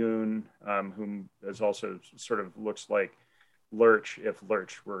massive goon, whom is also sort of looks like Lurch if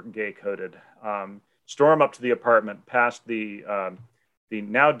Lurch were gay-coded, storm up to the apartment past the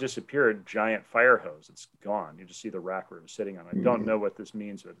now disappeared giant fire hose. It's gone. You just see the rack where it was sitting on. I don't know what this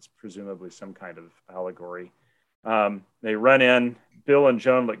means, but it's presumably some kind of allegory. They run in. Bill and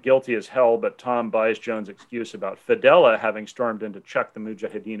Joan look guilty as hell, but Tom buys Joan's excuse about Fidela having stormed in to chuck the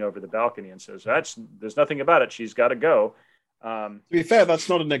Mujahideen over the balcony and says, there's nothing about it. She's got to go. To be fair, that's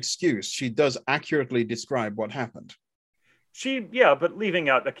not an excuse. She does accurately describe what happened. But leaving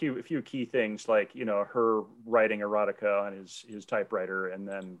out a few key things like, her writing erotica on his typewriter and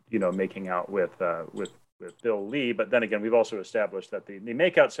then, making out with Bill Lee. But then again, we've also established that the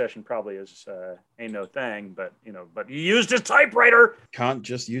makeout session probably is ain't no thing, but he used his typewriter. Can't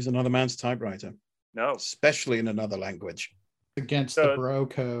just use another man's typewriter. No. Especially in another language. Against the bro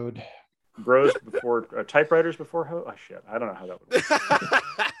code. Bros before, typewriters before ho? Oh, shit. I don't know how that would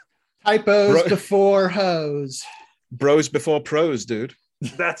work. Typos before hose. Bros before pros, dude.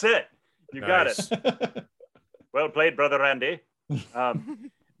 That's it. You got it. Well played, brother Randy.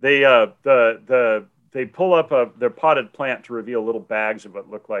 They pull up their potted plant to reveal little bags of what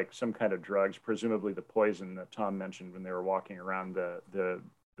look like some kind of drugs, presumably the poison that Tom mentioned when they were walking around the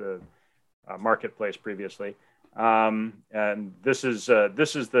marketplace previously. And this is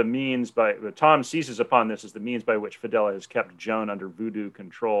the means by Tom seizes upon this as the means by which Fidela has kept Joan under voodoo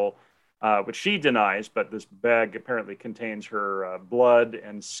control. Which she denies, but this bag apparently contains her blood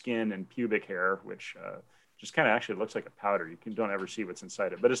and skin and pubic hair, which just kind of actually looks like a powder. You don't ever see what's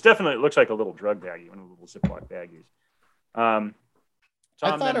inside it, but it looks like a little drug baggie, one of the little Ziploc baggies.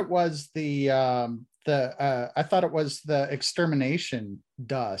 I thought it was the extermination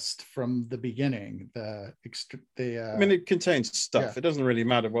dust from the beginning. I mean, it contains stuff. Yeah. It doesn't really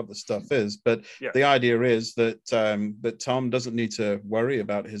matter what the stuff is, but the idea is that that Tom doesn't need to worry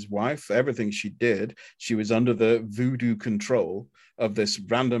about his wife. Everything she did, she was under the voodoo control of this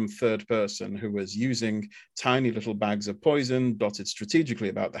random third person who was using tiny little bags of poison dotted strategically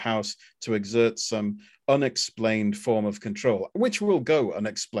about the house to exert some unexplained form of control, which will go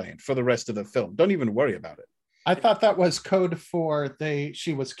unexplained for the rest of the film. Don't even worry about it. I thought that was code for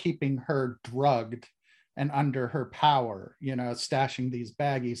she was keeping her drugged and under her power, stashing these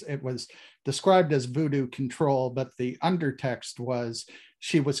baggies. It was described as voodoo control, but the undertext was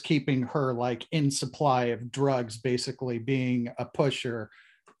she was keeping her like in supply of drugs, basically being a pusher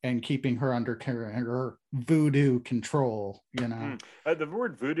and keeping her under her voodoo control, The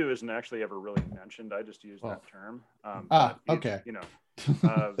word voodoo isn't actually ever really mentioned. I just use that term. Okay.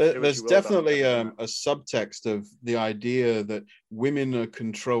 There's definitely a subtext of the idea that women are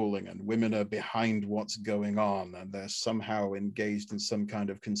controlling and women are behind what's going on, and they're somehow engaged in some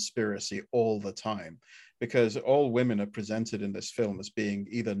kind of conspiracy all the time. Because all women are presented in this film as being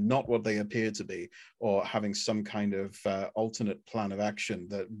either not what they appear to be or having some kind of alternate plan of action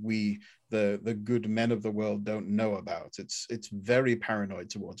that we, the good men of the world, don't know about. It's very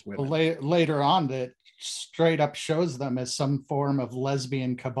paranoid towards women. Later on, that straight up shows them as some form of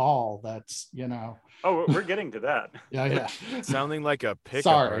lesbian cabal. That's, Oh, we're getting to that. Yeah. Sounding like a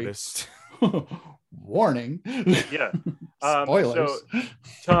pickup artist. Warning. Yeah. Spoilers.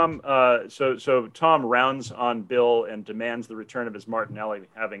 So Tom rounds on Bill and demands the return of his Martinelli,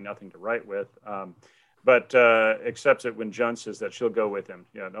 having nothing to write with, but accepts it when Joan says that she'll go with him.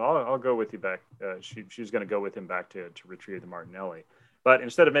 Yeah, no, I'll go with you back. She's going to go with him back to retrieve the Martinelli. But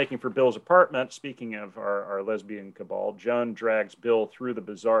instead of making for Bill's apartment, speaking of our lesbian cabal, Joan drags Bill through the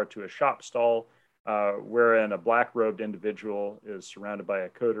bazaar to a shop stall, wherein a black-robed individual is surrounded by a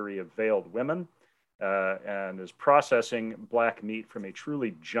coterie of veiled women. And is processing black meat from a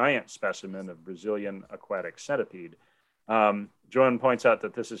truly giant specimen of Brazilian aquatic centipede. Joan points out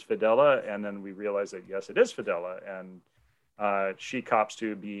that this is Fidela, and then we realize that, yes, it is Fidela, and she cops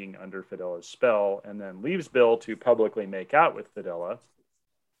to being under Fidela's spell, and then leaves Bill to publicly make out with Fidela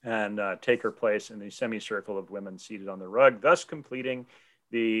and take her place in the semicircle of women seated on the rug, thus completing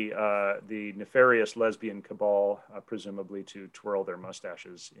the nefarious lesbian cabal, presumably to twirl their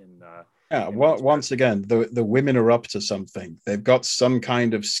mustaches in. Once again, the women are up to something. They've got some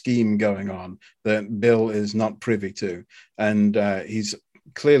kind of scheme going on that Bill is not privy to, and he's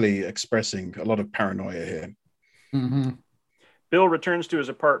clearly expressing a lot of paranoia here. Mm-hmm. Bill returns to his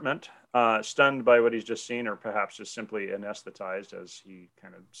apartment, stunned by what he's just seen, or perhaps just simply anesthetized, as he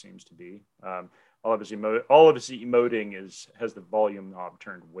kind of seems to be. All of his emoting has the volume knob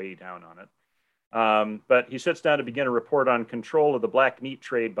turned way down on it. But he sits down to begin a report on control of the black meat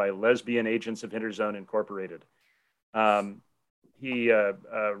trade by lesbian agents of Interzone Incorporated. He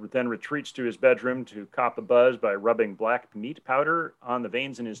then retreats to his bedroom to cop a buzz by rubbing black meat powder on the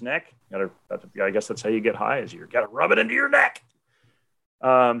veins in his neck. I guess that's how you get high, is you got to rub it into your neck.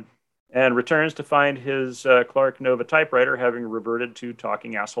 And returns to find his Clark Nova typewriter having reverted to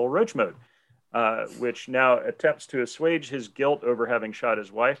talking asshole roach mode, which now attempts to assuage his guilt over having shot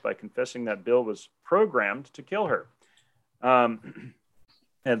his wife by confessing that Bill was programmed to kill her.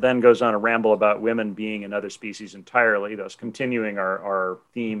 And then goes on a ramble about women being another species entirely, thus continuing our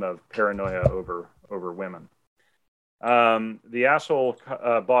theme of paranoia over women. The asshole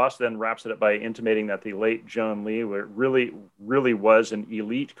boss then wraps it up by intimating that the late Joan Lee really was an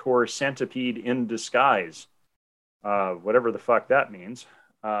Elite-Corps Centipede in disguise, whatever the fuck that means.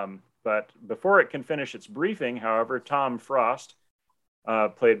 But before it can finish its briefing, however, Tom Frost,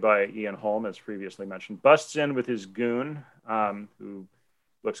 played by Ian Holm, as previously mentioned, busts in with his goon, who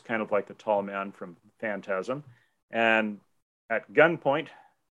looks kind of like the tall man from Phantasm, and at gunpoint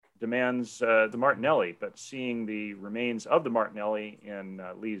demands the Martinelli, but seeing the remains of the Martinelli in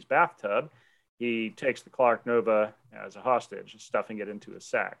Lee's bathtub, he takes the Clark Nova as a hostage, stuffing it into a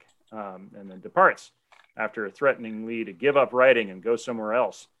sack, and then departs after threatening Lee to give up writing and go somewhere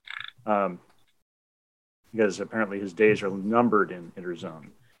else, because apparently his days are numbered in Interzone.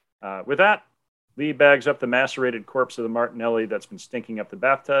 With that, Lee bags up the macerated corpse of the Martinelli that's been stinking up the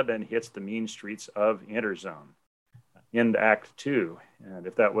bathtub and hits the mean streets of Interzone. End Act 2. And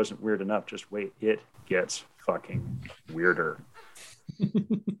if that wasn't weird enough, just wait. It gets fucking weirder.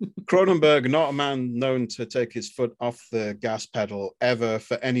 Cronenberg, not a man known to take his foot off the gas pedal ever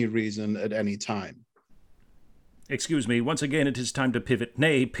for any reason at any time. Excuse me, once again it is time to pivot,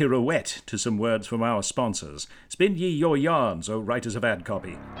 nay, pirouette, to some words from our sponsors. Spin ye your yarns, O writers of ad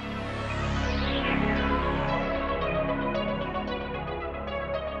copy.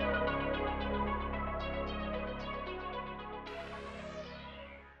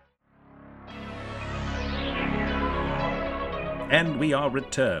 And we are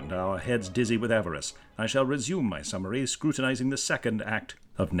returned, our heads dizzy with avarice. I shall resume my summary, scrutinizing the second act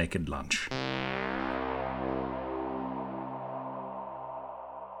of Naked Lunch.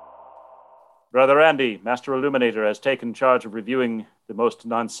 Brother Andy, Master Illuminator, has taken charge of reviewing the most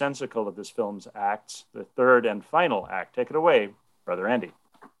nonsensical of this film's acts, the third and final act. Take it away, Brother Andy.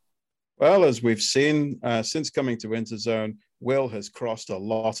 Well, as we've seen, since coming to Interzone, Will has crossed a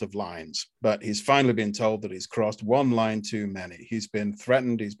lot of lines, but he's finally been told that he's crossed one line too many. He's been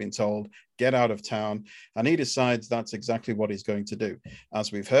threatened, he's been told, get out of town, and he decides that's exactly what he's going to do.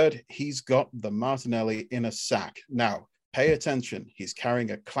 As we've heard, he's got the Martinelli in a sack. Now, pay attention, he's carrying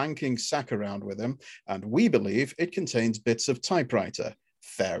a clanking sack around with him, and we believe it contains bits of typewriter.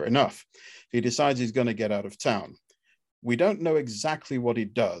 Fair enough. He decides he's going to get out of town. We don't know exactly what he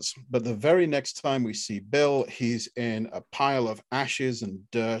does, but the very next time we see Bill, he's in a pile of ashes and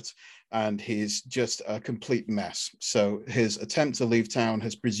dirt, and he's just a complete mess. So his attempt to leave town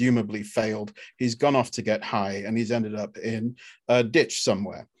has presumably failed. He's gone off to get high, and he's ended up in a ditch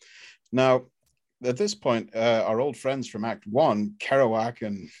somewhere. Now, at this point, our old friends from Act 1, Kerouac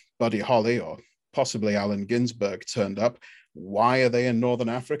and Buddy Holly, or possibly Allen Ginsberg, turned up. Why are they in Northern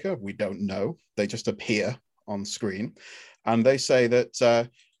Africa? We don't know. They just appear on screen, and they say that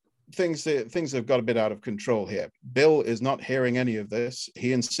things have got a bit out of control here. Bill is not hearing any of this.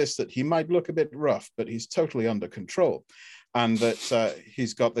 He insists that he might look a bit rough, but he's totally under control, and that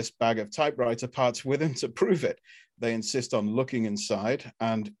he's got this bag of typewriter parts with him to prove it. They insist on looking inside,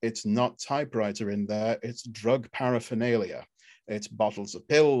 and it's not typewriter in there, it's drug paraphernalia. It's bottles of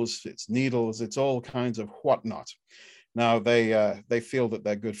pills, it's needles, it's all kinds of whatnot. Now, they feel that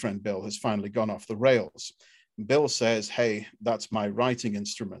their good friend Bill has finally gone off the rails. Bill says, hey, that's my writing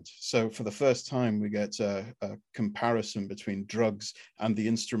instrument. So for the first time, we get a comparison between drugs and the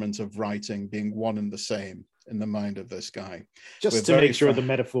instrument of writing being one and the same in the mind of this guy. Just to make sure the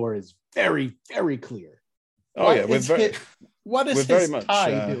metaphor is very, very clear. Oh, yeah. What is his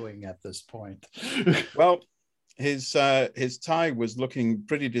tie doing at this point? Well, his tie was looking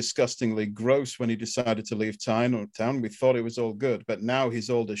pretty disgustingly gross when he decided to leave town. We thought it was all good, but now he's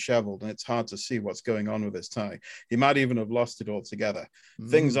all disheveled, and it's hard to see what's going on with his tie. He might even have lost it altogether.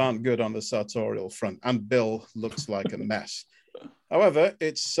 Things aren't good on the sartorial front, and Bill looks like a mess. However,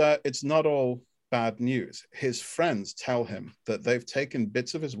 it's not all bad news. His friends tell him that they've taken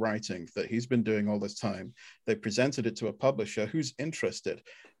bits of his writing that he's been doing all this time. They presented it to a publisher who's interested.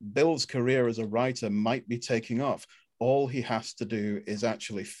 Bill's career as a writer might be taking off. All he has to do is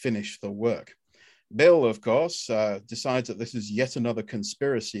actually finish the work. Bill, of course, decides that this is yet another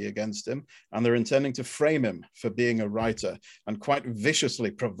conspiracy against him, and they're intending to frame him for being a writer and quite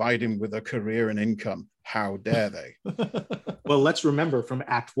viciously provide him with a career and income. How dare they? Well, let's remember from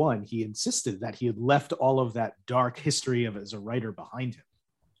Act 1, he insisted that he had left all of that dark history of as a writer behind him.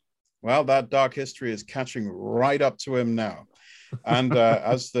 Well, that dark history is catching right up to him now. And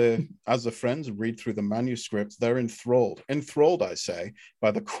as the friends read through the manuscript, they're enthralled, I say, by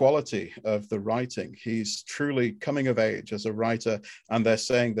the quality of the writing. He's truly coming of age as a writer, and they're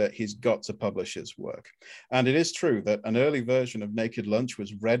saying that he's got to publish his work. And it is true that an early version of Naked Lunch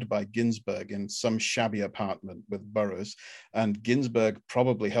was read by Ginsberg in some shabby apartment with Burroughs, and Ginsberg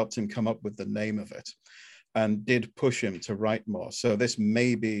probably helped him come up with the name of it and did push him to write more. So this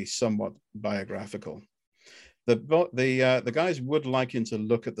may be somewhat biographical. The guys would like him to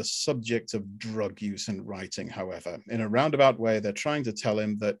look at the subject of drug use in writing, however. In a roundabout way, they're trying to tell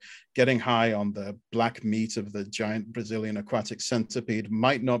him that getting high on the black meat of the giant Brazilian aquatic centipede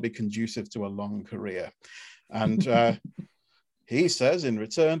might not be conducive to a long career. And he says in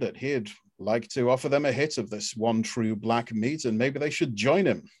return that he'd like to offer them a hit of this one true black meat, and maybe they should join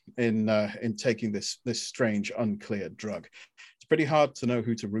him in taking this strange, uncleared drug. It's pretty hard to know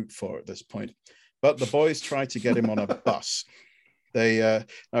who to root for at this point. But the boys try to get him on a bus. Now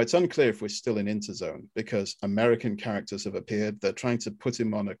it's unclear if we're still in Interzone because American characters have appeared. They're trying to put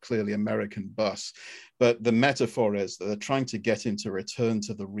him on a clearly American bus. But the metaphor is that they're trying to get him to return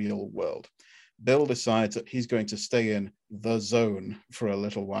to the real world. Bill decides that he's going to stay in the zone for a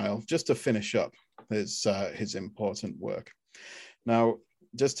little while just to finish up his important work. Now,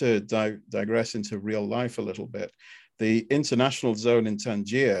 just to digress into real life a little bit, the international zone in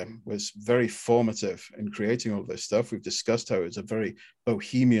Tangier was very formative in creating all this stuff. We've discussed how it was a very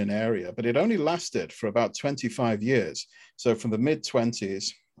bohemian area, but it only lasted for about 25 years. So from the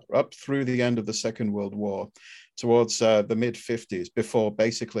mid-20s up through the end of the Second World War towards the mid-50s, before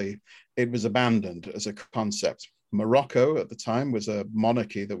basically it was abandoned as a concept. Morocco at the time was a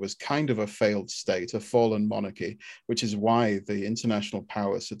monarchy that was kind of a failed state, a fallen monarchy, which is why the international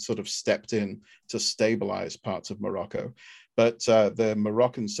powers had sort of stepped in to stabilize parts of Morocco. But the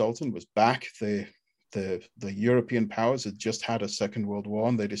Moroccan Sultan was back. The European powers had just had a Second World War,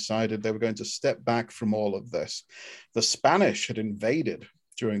 and they decided they were going to step back from all of this. The Spanish had invaded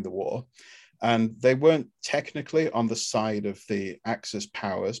during the war, and they weren't technically on the side of the Axis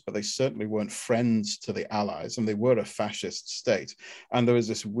powers, but they certainly weren't friends to the Allies, and they were a fascist state. And there was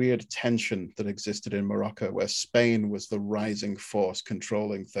this weird tension that existed in Morocco where Spain was the rising force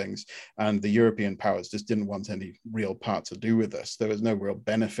controlling things, and the European powers just didn't want any real part to do with this. There was no real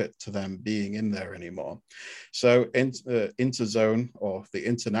benefit to them being in there anymore. So Interzone, or the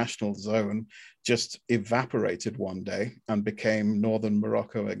international zone, just evaporated one day and became Northern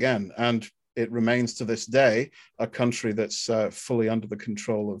Morocco again. And it remains to this day a country that's fully under the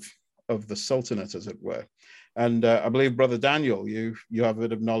control of the Sultanate, as it were. And I believe, Brother Daniel, you have a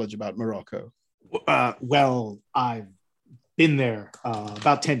bit of knowledge about Morocco. Well, I've been there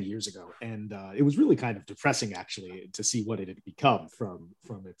about 10 years ago, and it was really kind of depressing, actually, to see what it had become from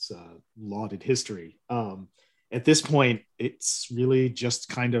its lauded history. At this point, it's really just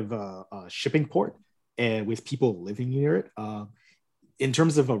kind of a shipping port, and with people living near it. In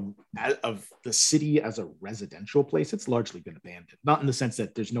terms of the city as a residential place, it's largely been abandoned. Not in the sense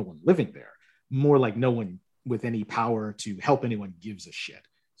that there's no one living there, more like no one with any power to help anyone gives a shit.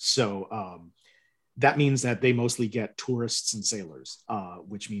 So that means that they mostly get tourists and sailors,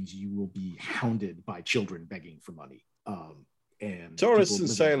 which means you will be hounded by children begging for money. And tourists and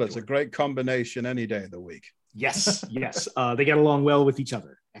sailors, a great combination any day of the week. Yes, yes. They get along well with each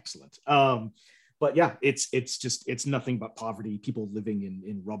other. Excellent. But yeah, it's nothing but poverty, people living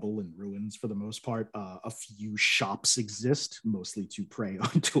in rubble and ruins for the most part. A few shops exist, mostly to prey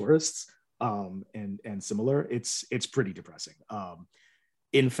on tourists, and similar. It's pretty depressing.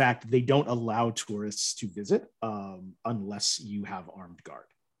 In fact, they don't allow tourists to visit unless you have armed guard.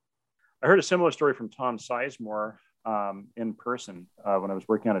 I heard a similar story from Tom Sizemore in person when I was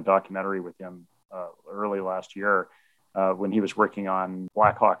working on a documentary with him early last year. When he was working on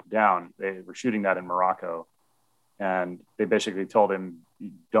Black Hawk Down. They were shooting that in Morocco. And they basically told him,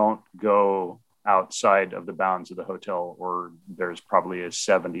 don't go outside of the bounds of the hotel, or there's probably a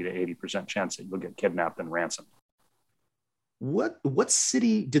 70 to 80% chance that you'll get kidnapped and ransomed. What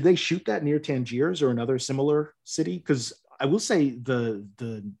city, did they shoot that near Tangiers or another similar city? Because I will say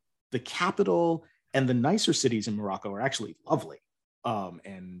the capital and the nicer cities in Morocco are actually lovely.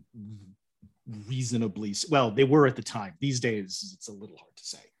 And reasonably well, they were at the time. These days it's a little hard to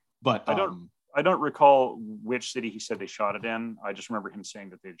say, but I don't recall which city he said they shot it in. I just remember him saying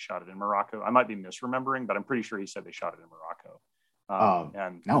that they'd shot it in Morocco. I might be misremembering, but I'm pretty sure he said they shot it in Morocco.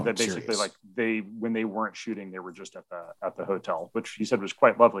 And that basically, like, when they weren't shooting, they were just at the hotel, which he said was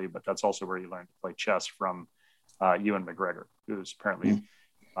quite lovely. But that's also where he learned to play chess from Ewan McGregor, who's apparently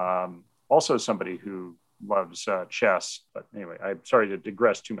also somebody who loves chess. But anyway, I'm sorry to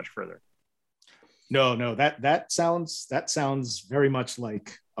digress too much further. No, that sounds very much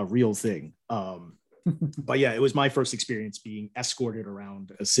like a real thing. But yeah, it was my first experience being escorted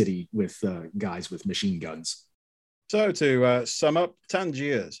around a city with guys with machine guns. So to sum up,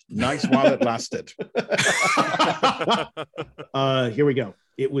 Tangiers, nice while it lasted. Here we go.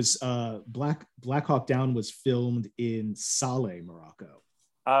 It was Black Hawk Down was filmed in Saleh, Morocco.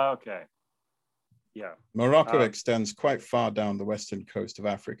 Okay. Yeah. Morocco extends quite far down the western coast of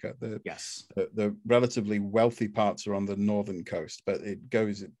Africa. The relatively wealthy parts are on the northern coast, but it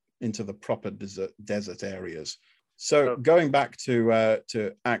goes into the proper desert areas. So going back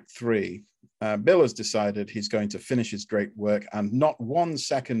to Act 3, Bill has decided he's going to finish his great work, and not 1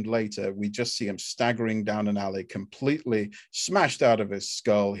 second later, we just see him staggering down an alley, completely smashed out of his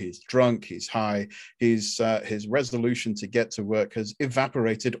skull. He's drunk, he's high, his resolution to get to work has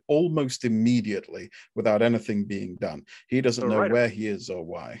evaporated almost immediately without anything being done. He doesn't know where he is or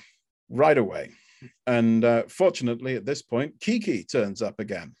why. Right away. And fortunately, at this point, Kiki turns up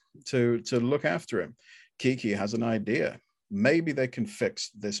again to look after him. Kiki has an idea. Maybe they can fix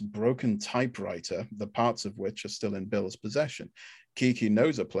this broken typewriter, the parts of which are still in Bill's possession. Kiki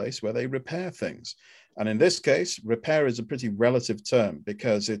knows a place where they repair things. And in this case, repair is a pretty relative term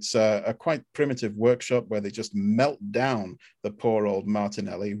because it's a quite primitive workshop where they just melt down the poor old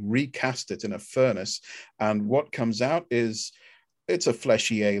Martinelli, recast it in a furnace, and what comes out is it's a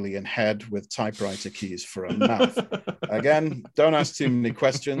fleshy alien head with typewriter keys for a mouth. Again, don't ask too many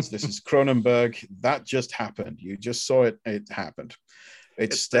questions. This is Cronenberg. That just happened. You just saw it. It happened.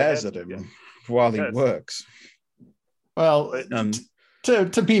 It stares at him while he works. Well,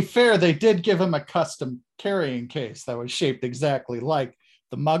 to be fair, they did give him a custom carrying case that was shaped exactly like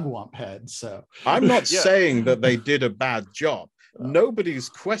the Mugwump head. So I'm not saying that they did a bad job. Nobody's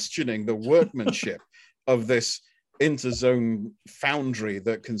questioning the workmanship of this interzone foundry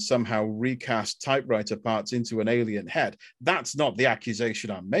that can somehow recast typewriter parts into an alien head. That's not the accusation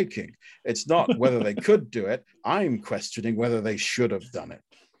I'm making. It's not whether they could do it. I'm questioning whether they should have done it.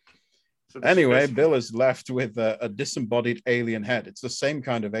 Anyway, Bill is left with a disembodied alien head. It's the same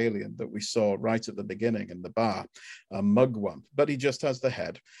kind of alien that we saw right at the beginning in the bar, a mugwump, but he just has the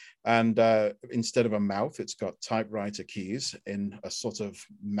head. And instead of a mouth, it's got typewriter keys in a sort of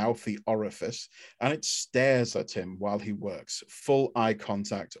mouthy orifice, and it stares at him while he works, full eye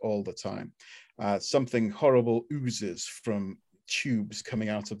contact all the time. Something horrible oozes from tubes coming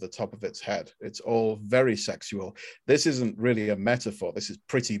out of the top of its head. It's all very sexual. This isn't really a metaphor. This is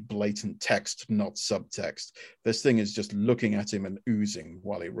pretty blatant text, not subtext. This thing is just looking at him and oozing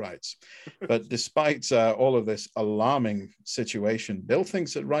while he writes. But despite all of this alarming situation, Bill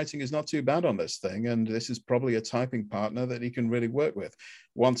thinks that writing is not too bad on this thing, and this is probably a typing partner that he can really work with.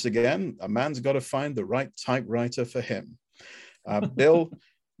 Once again, a man's got to find the right typewriter for him. Bill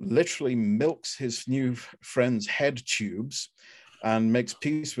literally milks his new friend's head tubes and makes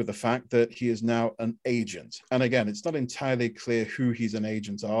peace with the fact that he is now an agent. And again, it's not entirely clear who he's an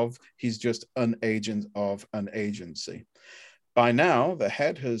agent of. He's just an agent of an agency. By now, the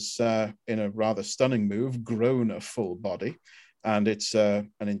head has, in a rather stunning move, grown a full body. And it's an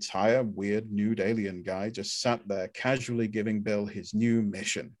entire weird nude alien guy just sat there casually giving Bill his new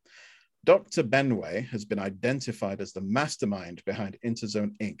mission. Dr. Benway has been identified as the mastermind behind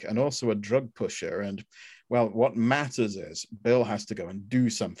Interzone Inc. and also a drug pusher. And, well, what matters is Bill has to go and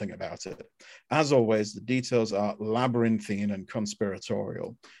do something about it. As always, the details are labyrinthine and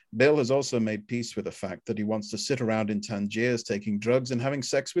conspiratorial. Bill has also made peace with the fact that he wants to sit around in Tangiers taking drugs and having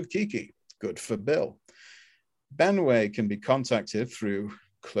sex with Kiki. Good for Bill. Benway can be contacted through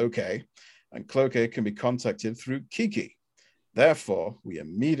Cloquet, and Cloquet can be contacted through Kiki. Therefore, we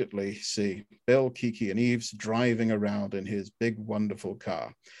immediately see Bill, Kiki, and Eves driving around in his big, wonderful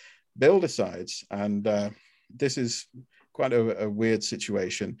car. Bill decides, and this is quite a weird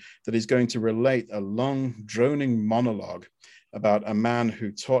situation, that he's going to relate a long, droning monologue about a man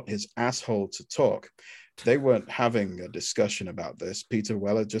who taught his asshole to talk. They weren't having a discussion about this. Peter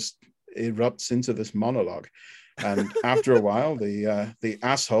Weller just erupts into this monologue. And after a while, the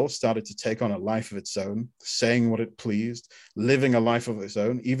asshole started to take on a life of its own, saying what it pleased, living a life of its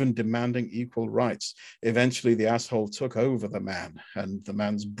own, even demanding equal rights. Eventually, the asshole took over the man, and the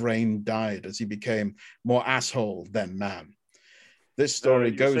man's brain died as he became more asshole than man. This story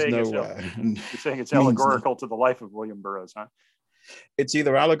You're goes saying nowhere. You're saying it's Means allegorical to the life of William Burroughs, huh? It's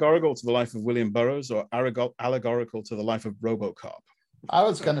either allegorical to the life of William Burroughs or allegorical to the life of RoboCop. I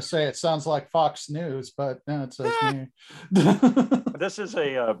was going to say it sounds like Fox News, but no, it says me. This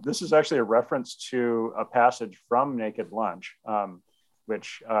is actually a reference to a passage from Naked Lunch,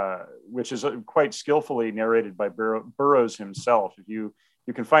 which is quite skillfully narrated by Burroughs himself. If you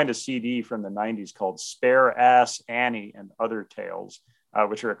can find a CD from the 90s called Spare Ass Annie and Other Tales,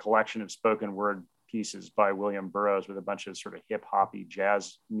 which are a collection of spoken word pieces by William Burroughs with a bunch of sort of hip hoppy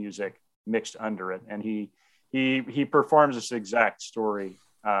jazz music mixed under it. And he performs this exact story.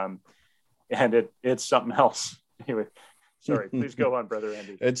 And it's something else. Anyway, sorry, please go on, Brother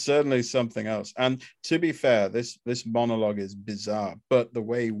Andy. It's certainly something else. And to be fair, this monologue is bizarre, but the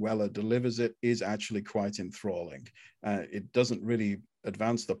way Weller delivers it is actually quite enthralling. It doesn't really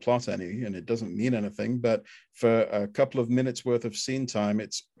advance the plot any, and it doesn't mean anything, but for a couple of minutes worth of scene time,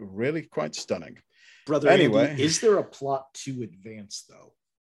 it's really quite stunning. Brother Anyway. Andy, is there a plot to advance, though?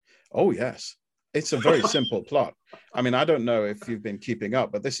 Oh, yes. It's a very simple plot. I mean, I don't know if you've been keeping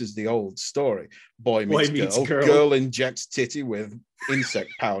up, but this is the old story. Boy meets girl. Girl injects titty with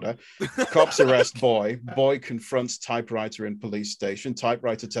insect powder. Cops arrest boy. Boy confronts typewriter in police station.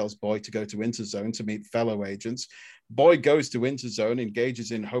 Typewriter tells boy to go to Interzone to meet fellow agents. Boy goes to Interzone,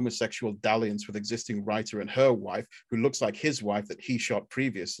 engages in homosexual dalliance with existing writer and her wife, who looks like his wife that he shot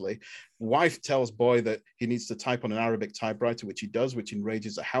previously. Wife tells boy that he needs to type on an Arabic typewriter, which he does, which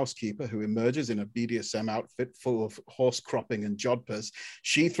enrages a housekeeper who emerges in a BDSM outfit full of horse cropping and jodhpurs.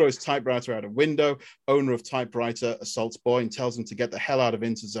 She throws typewriter out a window. Owner of typewriter assaults boy and tells him to get the hell out of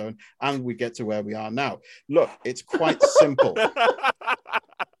Interzone. And we get to where we are now. Look, it's quite simple.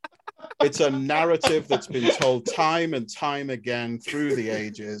 It's a narrative that's been told time and time again through the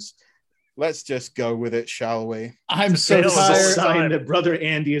ages. Let's just go with it, shall we? I'm so This is a tired. sign that Brother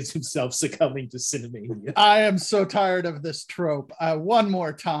Andy is himself succumbing to Cinemania. I am so tired of this trope. One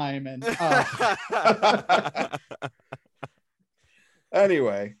more time, and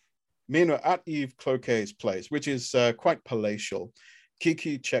Anyway, meanwhile, at Yves Cloquet's place, which is quite palatial,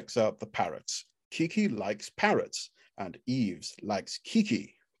 Kiki checks out the parrots. Kiki likes parrots, and Yves likes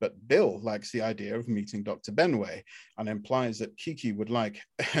Kiki. But Bill likes the idea of meeting Dr. Benway and implies that Kiki would like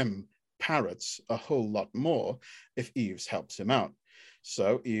parrots a whole lot more if Yves helps him out.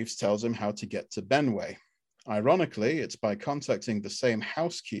 So Yves tells him how to get to Benway. Ironically, it's by contacting the same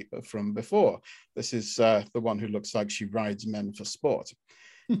housekeeper from before. This is the one who looks like she rides men for sport.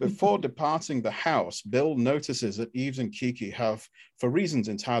 Before departing the house, Bill notices that Yves and Kiki have, for reasons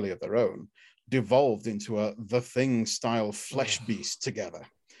entirely of their own, devolved into a The Thing style flesh beast together.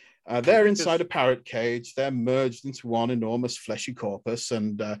 They're inside a parrot cage. They're merged into one enormous fleshy corpus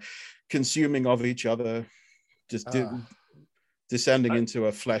and consuming of each other, just descending into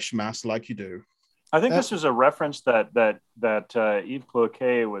a flesh mass like you do. I think this is a reference that Yves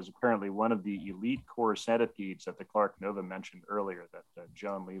Cloquet was apparently one of the Elite-Corps Centipedes that the Clark Nova mentioned earlier that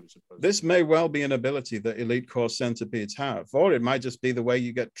John Lee was supposed to. This may well be an ability that Elite-Corps Centipedes have, or it might just be the way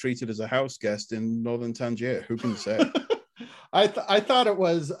you get treated as a house guest in Northern Tangier. Who can say? I thought it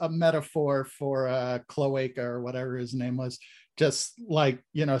was a metaphor for Cloaca or whatever his name was, just like,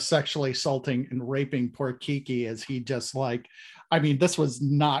 sexually assaulting and raping poor Kiki as he just like, I mean, this was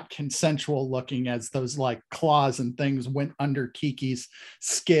not consensual looking as those like claws and things went under Kiki's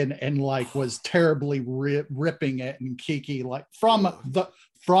skin and like was terribly ripping it, and Kiki like from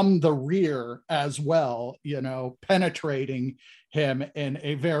the rear as well, penetrating him in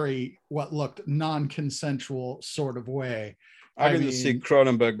a very what looked non-consensual sort of way. I can just see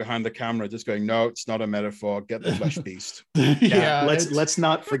Cronenberg behind the camera just going, no, it's not a metaphor. Get the flesh beast. Yeah, let's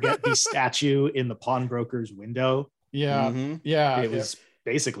not forget the statue in the pawnbroker's window. Yeah, it was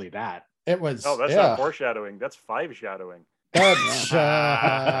basically that. It was. Oh, that's not foreshadowing. That's five shadowing. That's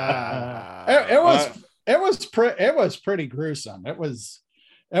it was pretty gruesome. It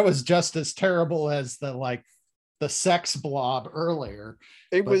was just as terrible as the sex blob earlier.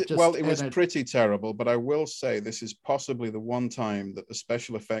 It was pretty terrible, but I will say this is possibly the one time that the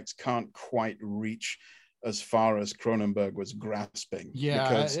special effects can't quite reach as far as Cronenberg was grasping. Yeah,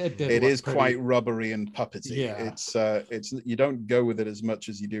 because it is quite rubbery and puppety. Yeah. It's you don't go with it as much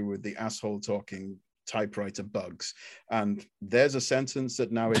as you do with the asshole talking typewriter bugs. And there's a sentence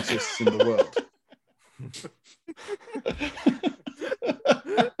that now exists in the world.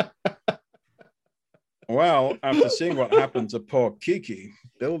 Well, after seeing what happened to poor Kiki,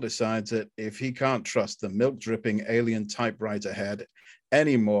 Bill decides that if he can't trust the milk-dripping alien typewriter head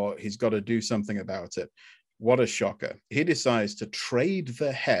anymore, he's got to do something about it. What a shocker. He decides to trade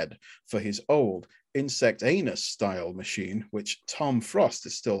the head for his old insect anus style machine, which Tom Frost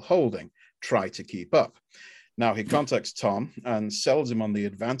is still holding. Try to keep up. Now he contacts Tom and sells him on the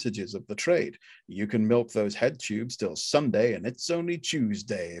advantages of the trade. You can milk those head tubes till Sunday, and it's only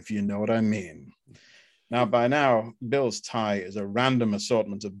Tuesday, if you know what I mean. Now, by now, Bill's tie is a random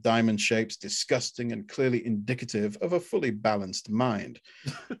assortment of diamond shapes, disgusting and clearly indicative of a fully balanced mind.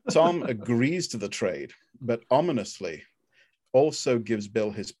 Tom agrees to the trade, but ominously also gives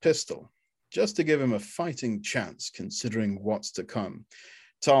Bill his pistol, just to give him a fighting chance, considering what's to come.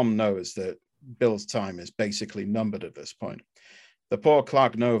 Tom knows that Bill's time is basically numbered at this point. The poor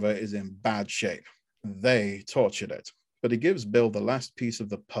Clark Nova is in bad shape. They tortured it. But he gives Bill the last piece of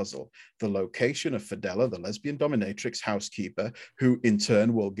the puzzle, the location of Fidela, the lesbian dominatrix housekeeper, who in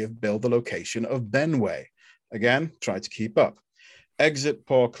turn will give Bill the location of Benway. Again, try to keep up. Exit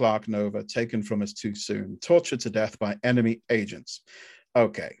poor Clark Nova, taken from us too soon, tortured to death by enemy agents.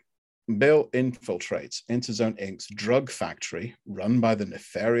 Okay, Bill infiltrates into Zone Inc.'s drug factory, run by the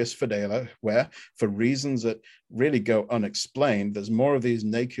nefarious Fidela, where, for reasons that really go unexplained, there's more of these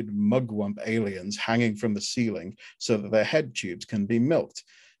naked mugwump aliens hanging from the ceiling so that their head tubes can be milked.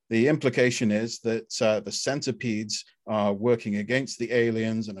 The implication is that the centipedes are working against the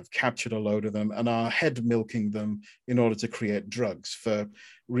aliens and have captured a load of them and are head milking them in order to create drugs for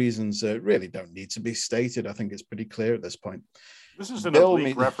reasons that really don't need to be stated. I think it's pretty clear at this point. This is an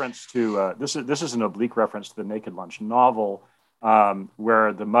oblique reference to this is an oblique reference to the Naked Lunch novel,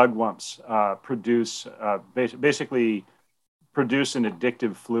 where the mugwumps basically produce an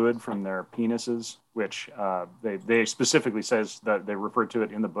addictive fluid from their penises, which they specifically says that they refer to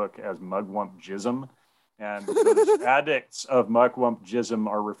it in the book as mugwump jism, and those addicts of mugwump jism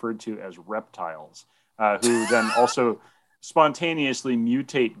are referred to as reptiles, who then also spontaneously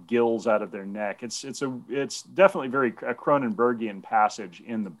mutate gills out of their neck. It's definitely a Cronenbergian passage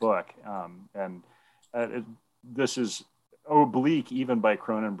in the book, this is oblique even by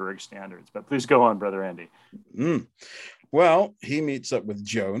Cronenberg standards. But please go on, Brother Andy. Well, he meets up with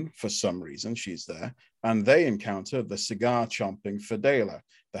Joan for some reason. She's there, and they encounter the cigar-chomping Fidela,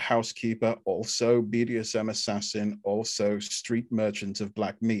 the housekeeper, also BDSM assassin, also street merchant of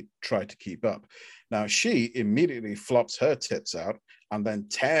black meat, try to keep up. Now, she immediately flops her tits out and then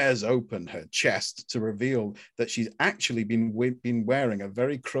tears open her chest to reveal that she's actually been wearing a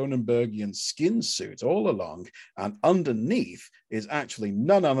very Cronenbergian skin suit all along, and underneath is actually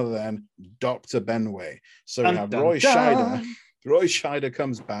none other than Dr. Benway. So we have Roy Scheider. Roy Scheider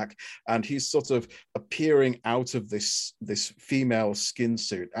comes back, and he's sort of appearing out of this female skin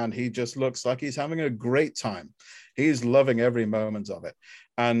suit, and he just looks like he's having a great time. He's loving every moment of it,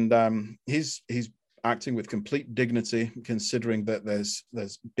 and he's acting with complete dignity, considering that there's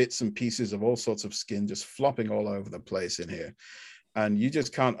bits and pieces of all sorts of skin just flopping all over the place in here. And you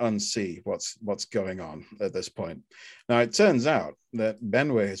just can't unsee what's going on at this point. Now, it turns out that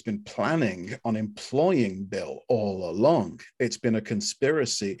Benway has been planning on employing Bill all along. It's been a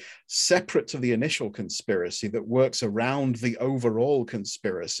conspiracy separate to the initial conspiracy that works around the overall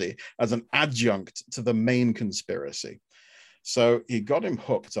conspiracy as an adjunct to the main conspiracy. So he got him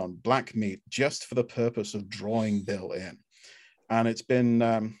hooked on black meat just for the purpose of drawing Bill in. And it's been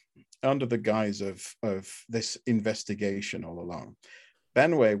under the guise of this investigation all along.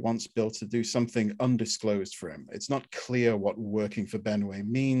 Benway wants Bill to do something undisclosed for him. It's not clear what working for Benway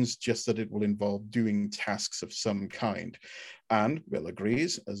means, just that it will involve doing tasks of some kind. And Bill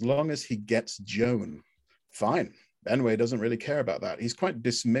agrees, as long as he gets Joan. Fine. Benway doesn't really care about that. He's quite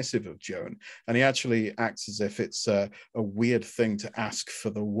dismissive of Joan, and he actually acts as if it's a weird thing to ask for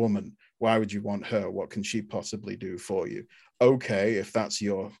the woman. Why would you want her? What can she possibly do for you? Okay, if that's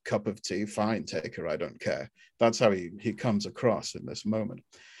your cup of tea, fine, take her, I don't care. That's how he comes across in this moment.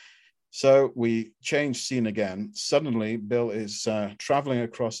 So we change scene again. Suddenly, Bill is traveling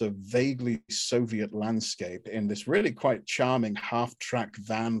across a vaguely Soviet landscape in this really quite charming half-track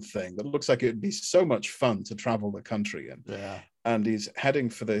van thing that looks like it would be so much fun to travel the country in. Yeah. And he's heading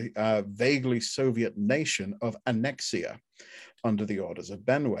for the vaguely Soviet nation of Annexia under the orders of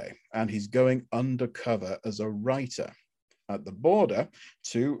Benway. And he's going undercover as a writer. At the border,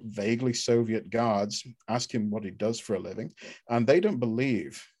 two vaguely Soviet guards ask him what he does for a living, and they don't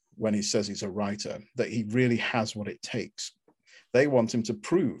believe when he says he's a writer, that he really has what it takes. They want him to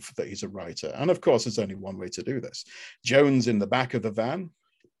prove that he's a writer. And of course, there's only one way to do this. Joan's in the back of the van.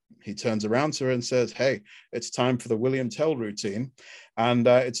 He turns around to her and says, hey, it's time for the William Tell routine. And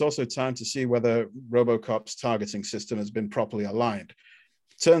it's also time to see whether RoboCop's targeting system has been properly aligned.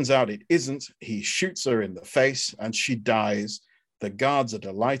 Turns out it isn't. He shoots her in the face and she dies. The guards are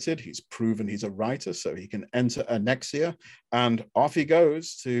delighted. He's proven he's a writer, so he can enter Annexia, and off he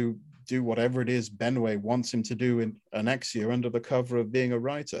goes to do whatever it is Benway wants him to do in Annexia under the cover of being a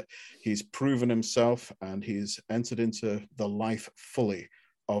writer. He's proven himself, and he's entered into the life fully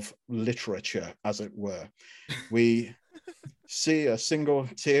of literature, as it were. We see a single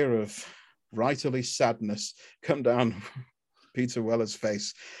tear of writerly sadness come down Peter Weller's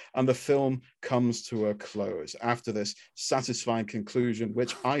face, and the film comes to a close after this satisfying conclusion,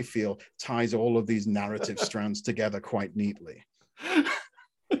 which I feel ties all of these narrative strands together quite neatly.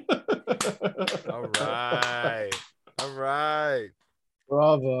 All right. All right.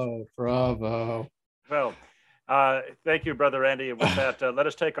 Bravo. Bravo. Well, thank you, Brother Andy. With that, let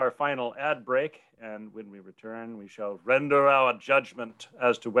us take our final ad break. And when we return, we shall render our judgment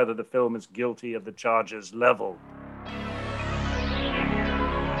as to whether the film is guilty of the charges leveled.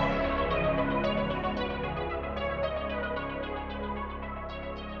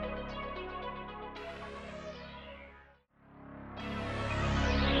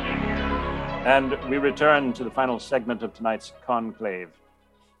 And we return to the final segment of tonight's Conclave,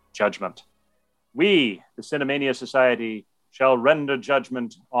 Judgment. We, the Cinemania Society, shall render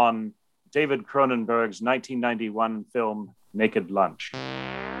judgment on David Cronenberg's 1991 film, Naked Lunch.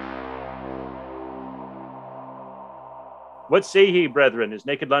 What say ye, brethren? Is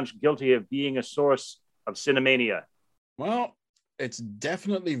Naked Lunch guilty of being a source of cinemania? Well, it's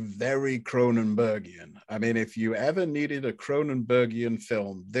definitely very Cronenbergian. I mean, if you ever needed a Cronenbergian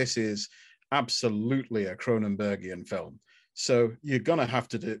film, this is absolutely a Cronenbergian film. So you're going to have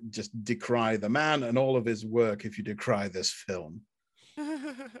to just decry the man and all of his work if you decry this film.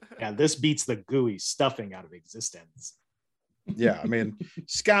 Yeah, this beats the gooey stuffing out of existence. Yeah, I mean,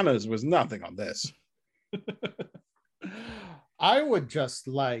 Scanners was nothing on this. I would just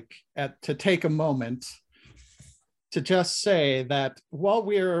like to take a moment to just say that while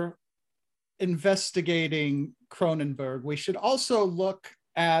we're investigating Cronenberg, we should also look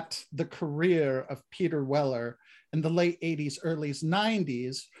at the career of Peter Weller in the late 80s, early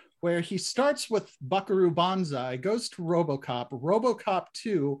 90s, where he starts with Buckaroo Banzai, goes to RoboCop, RoboCop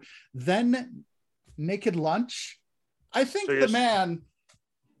 2, then Naked Lunch. I think the man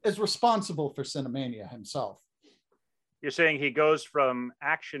is responsible for Cinemania himself. You're saying he goes from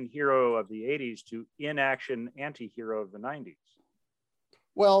action hero of the 80s to inaction anti-hero of the 90s.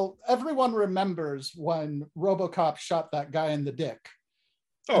 Well, everyone remembers when RoboCop shot that guy in the dick.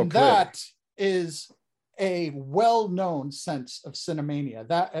 Oh, and that is a well-known sense of Cinemania.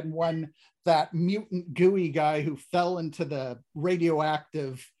 That, and when that mutant gooey guy who fell into the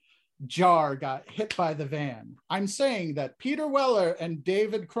radioactive jar got hit by the van. I'm saying that Peter Weller and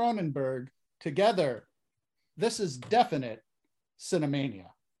David Cronenberg together, this is definite Cinemania.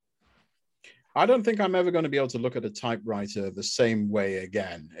 I don't think I'm ever going to be able to look at a typewriter the same way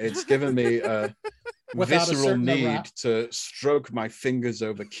again. It's given me a visceral need to stroke my fingers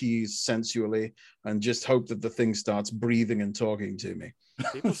over keys sensually and just hope that the thing starts breathing and talking to me.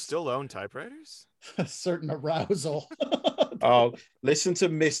 People still own typewriters? A certain arousal. Oh, listen to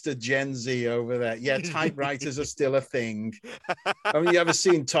Mr. Gen Z over there. Yeah, typewriters are still a thing. Have you ever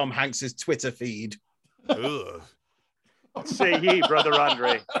seen Tom Hanks's Twitter feed? Ugh. What say ye, Brother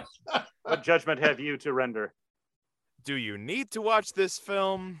Andre? What judgment have you to render? Do you need to watch this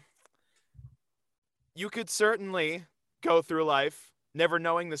film? You could certainly go through life never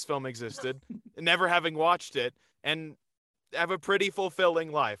knowing this film existed, never having watched it, and have a pretty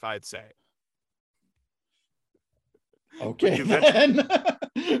fulfilling life, I'd say. Okay, then.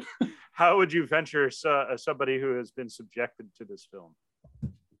 How would you venture somebody who has been subjected to this film?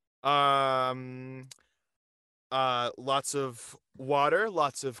 Lots of water,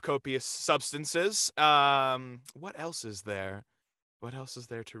 lots of copious substances. What else is there? What else is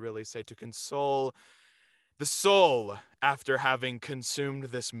there to really say to console the soul after having consumed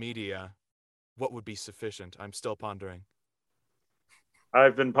this media? What would be sufficient? I'm still pondering.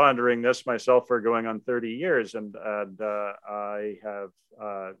 I've been pondering this myself for going on 30 years, and I have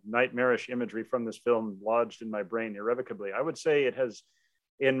nightmarish imagery from this film lodged in my brain irrevocably. I would say it has,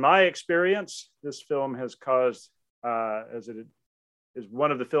 in my experience, this film has caused, as it is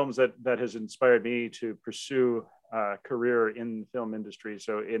one of the films that has inspired me to pursue a career in the film industry.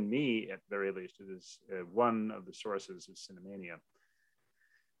 So in me, at the very least, it is one of the sources of Cinemania.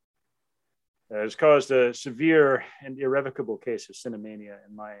 It has caused a severe and irrevocable case of Cinemania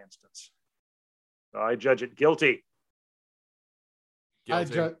in my instance. So I judge it guilty.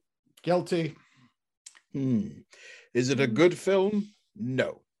 Guilty. Guilty. Is it a good film?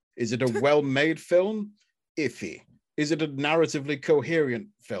 No. Is it a well-made film? Iffy. Is it a narratively coherent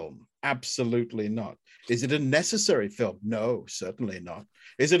film? Absolutely not. Is it a necessary film? No, certainly not.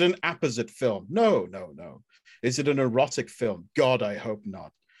 Is it an apposite film? No, no, no. Is it an erotic film? God, I hope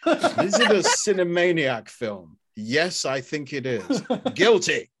not. Is it a cinemaniac film? Yes, I think it is.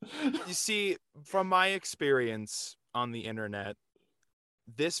 Guilty. You see, from my experience on the internet,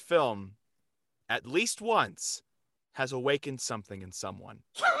 this film, at least once, has awakened something in someone.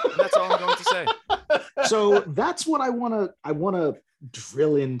 And that's all I'm going to say. So that's what I want to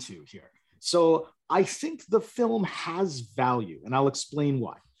drill into here. So I think the film has value, and I'll explain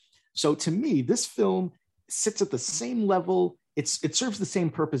why. So to me, this film sits at the same level. It serves the same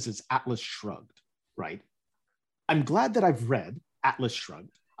purpose as Atlas Shrugged, right? I'm glad that I've read Atlas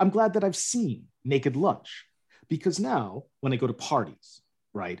Shrugged. I'm glad that I've seen Naked Lunch, because now when I go to parties,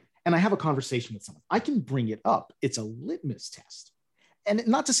 right, and I have a conversation with someone, I can bring it up. It's a litmus test. And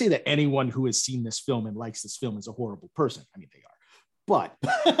not to say that anyone who has seen this film and likes this film is a horrible person. I mean, they are. But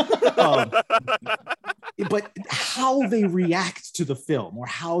how they react to the film or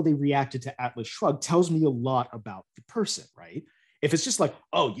how they reacted to Atlas Shrugged tells me a lot about the person, right? If it's just like,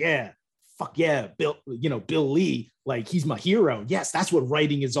 oh yeah, fuck yeah, Bill Lee, like he's my hero. Yes, that's what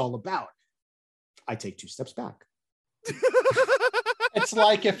writing is all about. I take 2 steps back. It's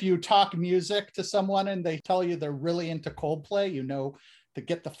like if you talk music to someone and they tell you they're really into Coldplay, you know, to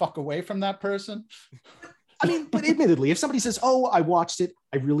get the fuck away from that person. I mean, but admittedly, if somebody says, oh, I watched it,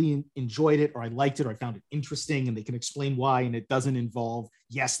 I really enjoyed it, or I liked it, or I found it interesting, and they can explain why, and it doesn't involve,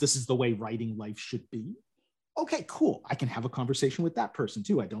 yes, this is the way writing life should be. Okay, cool. I can have a conversation with that person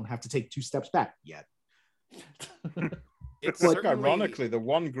too. I don't have to take 2 steps back yet. It's ironically, the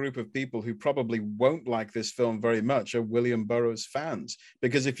one group of people who probably won't like this film very much are William Burroughs fans,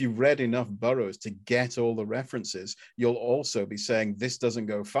 because if you've read enough Burroughs to get all the references, you'll also be saying this doesn't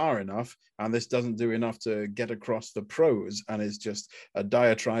go far enough and this doesn't do enough to get across the prose and is just a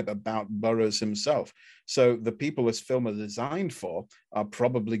diatribe about Burroughs himself. So the people this film is designed for are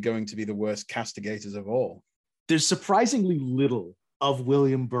probably going to be the worst castigators of all. There's surprisingly little of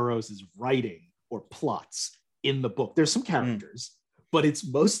William Burroughs' writing or plots in the book. There's some characters, but it's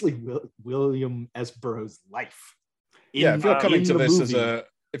mostly William S. Burroughs' life. If you're coming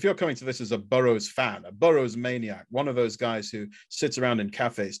to this as a Burroughs fan, a Burroughs maniac, one of those guys who sits around in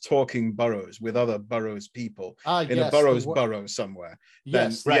cafes talking Burroughs with other Burroughs people in a Burroughs burrow somewhere,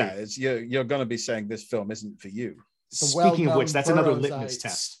 then you're going to be saying this film isn't for you. Speaking of which, that's another litmus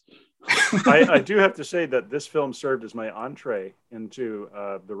test. I do have to say that this film served as my entree into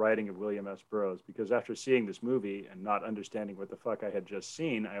the writing of William S. Burroughs, because after seeing this movie and not understanding what the fuck I had just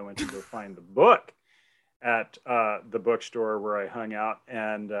seen, I went to go find the book at the bookstore where I hung out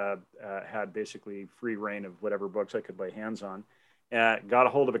and had basically free reign of whatever books I could lay hands on. Got a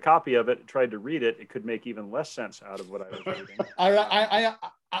hold of a copy of it, tried to read it. It could make even less sense out of what I was reading.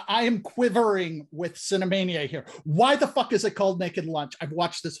 I am quivering with Cinemania here. Why the fuck is it called Naked Lunch? I've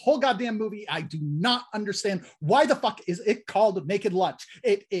watched this whole goddamn movie. I do not understand why the fuck is it called Naked Lunch.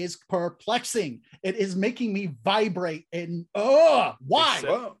 It is perplexing. It is making me vibrate. And why?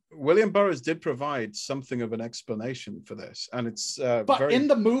 Well, William Burroughs did provide something of an explanation for this, and it's in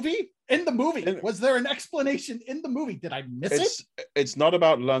the movie. Was there an explanation in the movie? Did I miss it? It's not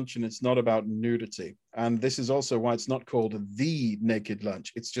about lunch and it's not about nudity. And this is also why it's not called The Naked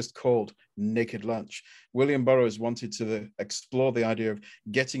Lunch. It's just called Naked Lunch. William Burroughs wanted to explore the idea of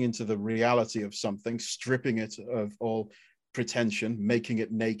getting into the reality of something, stripping it of all pretension, making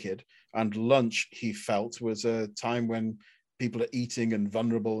it naked. And lunch, he felt, was a time when people are eating and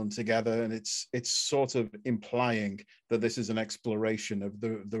vulnerable and together, and it's sort of implying that this is an exploration of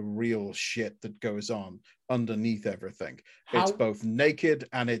the real shit that goes on underneath everything. It's both naked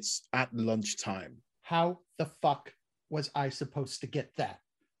and it's at lunchtime. How the fuck was I supposed to get that?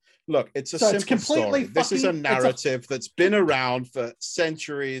 Look, it's a simple story. This is a narrative that's been around for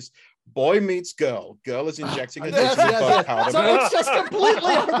centuries. Boy meets girl. Girl is injecting a powder. So it's just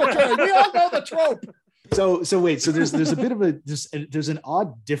completely arbitrary. We all know the trope. So wait, so there's a bit of there's an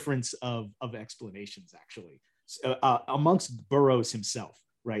odd difference of explanations actually amongst Burroughs himself,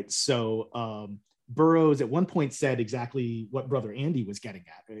 right? So Burroughs at one point said exactly what Brother Andy was getting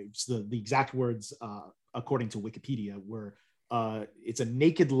at. It's the exact words according to Wikipedia were it's a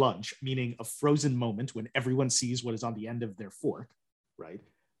naked lunch, meaning a frozen moment when everyone sees what is on the end of their fork, right?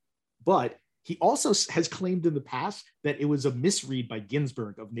 But he also has claimed in the past that it was a misread by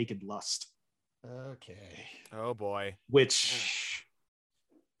Ginsberg of Naked Lust. Okay. Oh boy. Which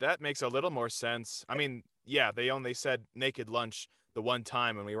that makes a little more sense. I mean, yeah, they only said Naked Lunch the one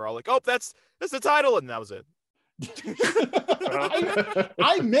time and we were all like, oh, that's the title, and that was it.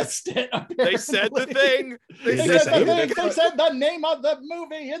 I missed it. Apparently. They said the thing. They said the name of the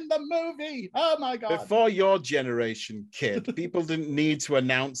movie in the movie. Oh my God. Before your generation, kid, people didn't need to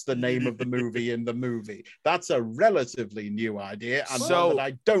announce the name of the movie in the movie. That's a relatively new idea, and one that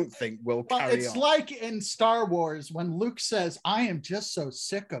I don't think will carry it's on. like in Star Wars when Luke says, I am just so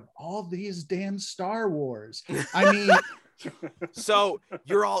sick of all these damn Star Wars. I mean, so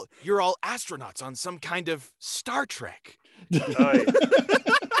you're all astronauts on some kind of Star Trek.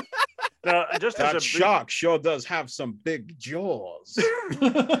 Now, just that as a shark sure does have some big jaws.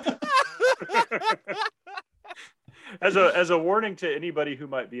 As a warning to anybody who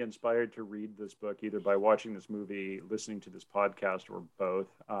might be inspired to read this book, either by watching this movie, listening to this podcast, or both,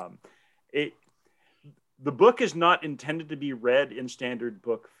 the book is not intended to be read in standard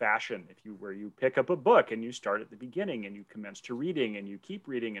book fashion. Where you pick up a book and you start at the beginning and you commence to reading and you keep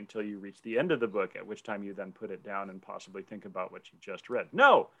reading until you reach the end of the book, at which time you then put it down and possibly think about what you just read.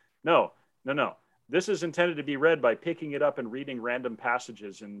 No. This is intended to be read by picking it up and reading random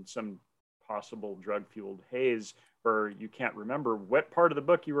passages in some possible drug-fueled haze where you can't remember what part of the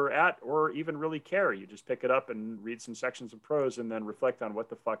book you were at or even really care. You just pick it up and read some sections of prose and then reflect on what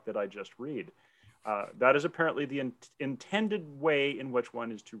the fuck did I just read. That is apparently the intended way in which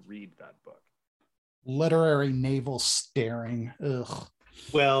one is to read that book. Literary navel staring. Ugh.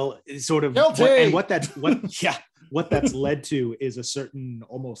 Well, it's sort of Guilty! what that's led to is a certain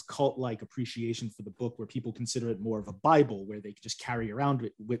almost cult-like appreciation for the book, where people consider it more of a Bible, where they can just carry it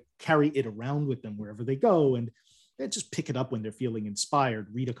around with them wherever they go, and they just pick it up when they're feeling inspired,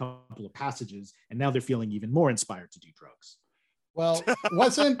 read a couple of passages, and now they're feeling even more inspired to do drugs. Well,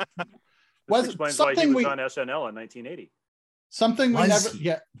 This explains why he was on SNL in 1980. Something we never.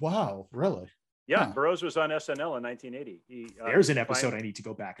 Yeah. Wow. Really? Yeah. Huh. Burroughs was on SNL in 1980. There's an episode I need to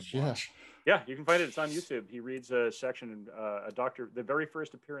go back and watch. Yeah, you can find it. It's on YouTube. He reads a section, the very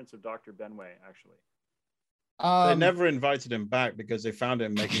first appearance of Dr. Benway, actually. They never invited him back because they found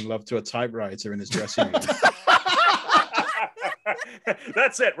him making love to a typewriter in his dressing room.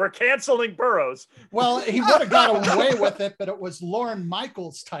 That's it. We're canceling Burroughs. Well, he would have got away with it, but it was Lorne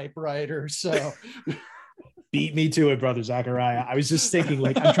Michaels' typewriter. So beat me to it, brother Zachariah. I was just thinking,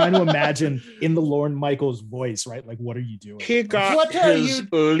 I'm trying to imagine in the Lorne Michaels voice, right? Like, what are you doing? He got his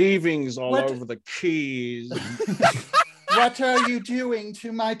leavings all over the keys. What are you doing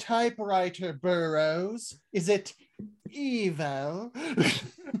to my typewriter, Burroughs? Is it evil?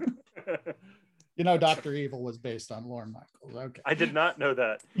 You know, Dr. Evil was based on Lorne Michaels. Okay. I did not know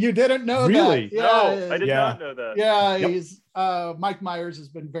that. You didn't know really? that? No, I did not know that. Yeah, he's Mike Myers has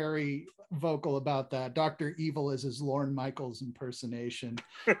been very vocal about that. Dr. Evil is his Lorne Michaels impersonation.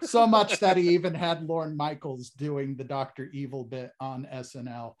 So much that he even had Lorne Michaels doing the Dr. Evil bit on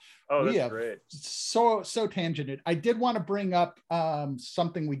SNL. Oh, that's great. So tangented. I did want to bring up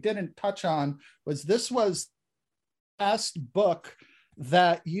something we didn't touch on. This was the last book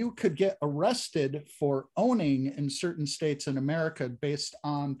that you could get arrested for owning in certain states in America based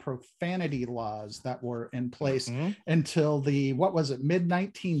on profanity laws that were in place until the, mid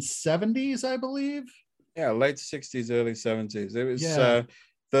 1970s, I believe. Yeah, late 60s, early 70s. It was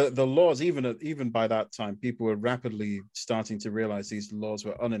the laws, even by that time, people were rapidly starting to realize these laws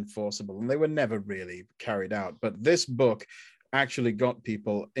were unenforceable and they were never really carried out. But this book actually got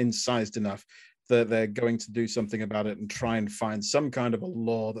people incised enough that they're going to do something about it and try and find some kind of a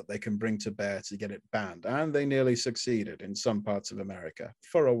law that they can bring to bear to get it banned. And they nearly succeeded in some parts of America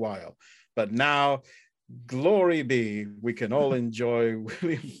for a while. But now, glory be, we can all enjoy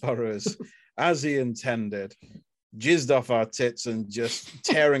William Burroughs as he intended, jizzed off our tits and just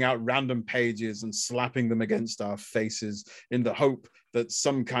tearing out random pages and slapping them against our faces in the hope that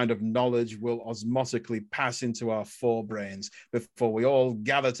some kind of knowledge will osmotically pass into our forebrains before we all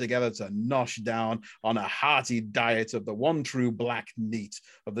gather together to nosh down on a hearty diet of the one true black meat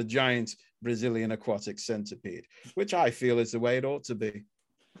of the giant Brazilian aquatic centipede, which I feel is the way it ought to be.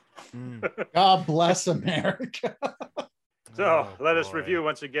 God bless America. So let us review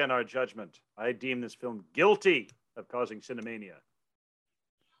once again our judgment. I deem this film guilty of causing cinemania.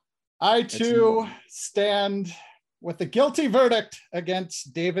 I too stand with the guilty verdict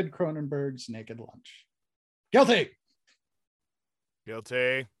against David Cronenberg's Naked Lunch. Guilty.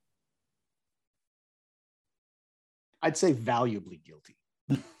 Guilty. I'd say valuably guilty.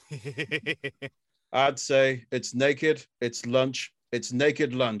 I'd say it's naked, it's lunch, it's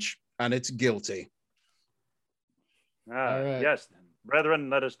naked lunch, and it's guilty. Right. Yes,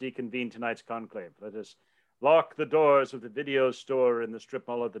 brethren, let us deconvene tonight's conclave. Let us lock the doors of the video store in the strip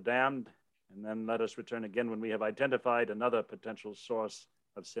mall of the damned, and then let us return again when we have identified another potential source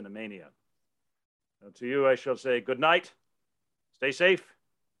of cinemania. To you, I shall say good night, stay safe,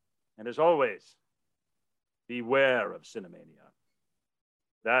 and as always, beware of Cinemania.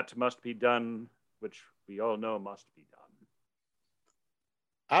 That must be done, which we all know must be done.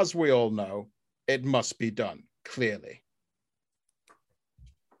 As we all know, it must be done, clearly.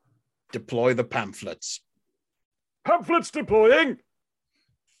 Deploy the pamphlets. Pamphlets deploying!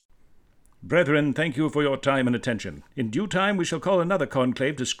 Brethren, thank you for your time and attention. In due time, we shall call another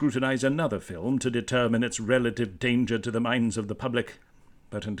conclave to scrutinize another film to determine its relative danger to the minds of the public.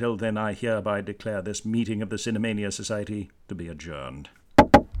 But until then, I hereby declare this meeting of the Cinemania Society to be adjourned.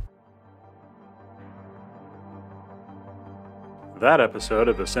 That episode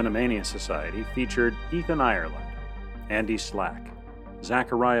of the Cinemania Society featured Ethan Ireland, Andy Slack,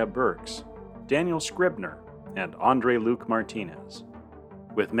 Zachariah Burks, Daniel Scribner, and Andre Luc Martinez,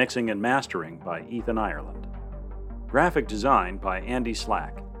 with mixing and mastering by Ethan Ireland. Graphic design by Andy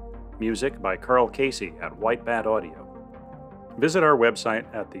Slack. Music by Carl Casey at White Bat Audio. Visit our website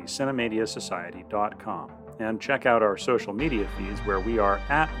at thecinemadiasociety.com and check out our social media feeds where we are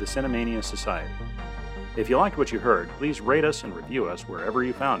at the Cinemania Society. If you liked what you heard, please rate us and review us wherever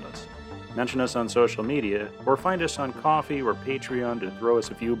you found us. Mention us on social media, or find us on Ko-fi or Patreon to throw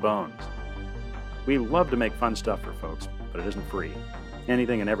us a few bones. We love to make fun stuff for folks, but it isn't free.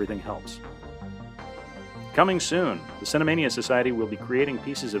 Anything and everything helps. Coming soon, the Cinemania Society will be creating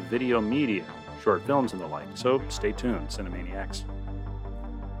pieces of video media, short films and the like, so stay tuned, Cinemaniacs.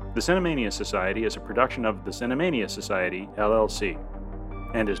 The Cinemania Society is a production of the Cinemania Society, LLC,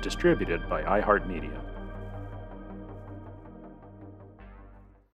 and is distributed by iHeartMedia.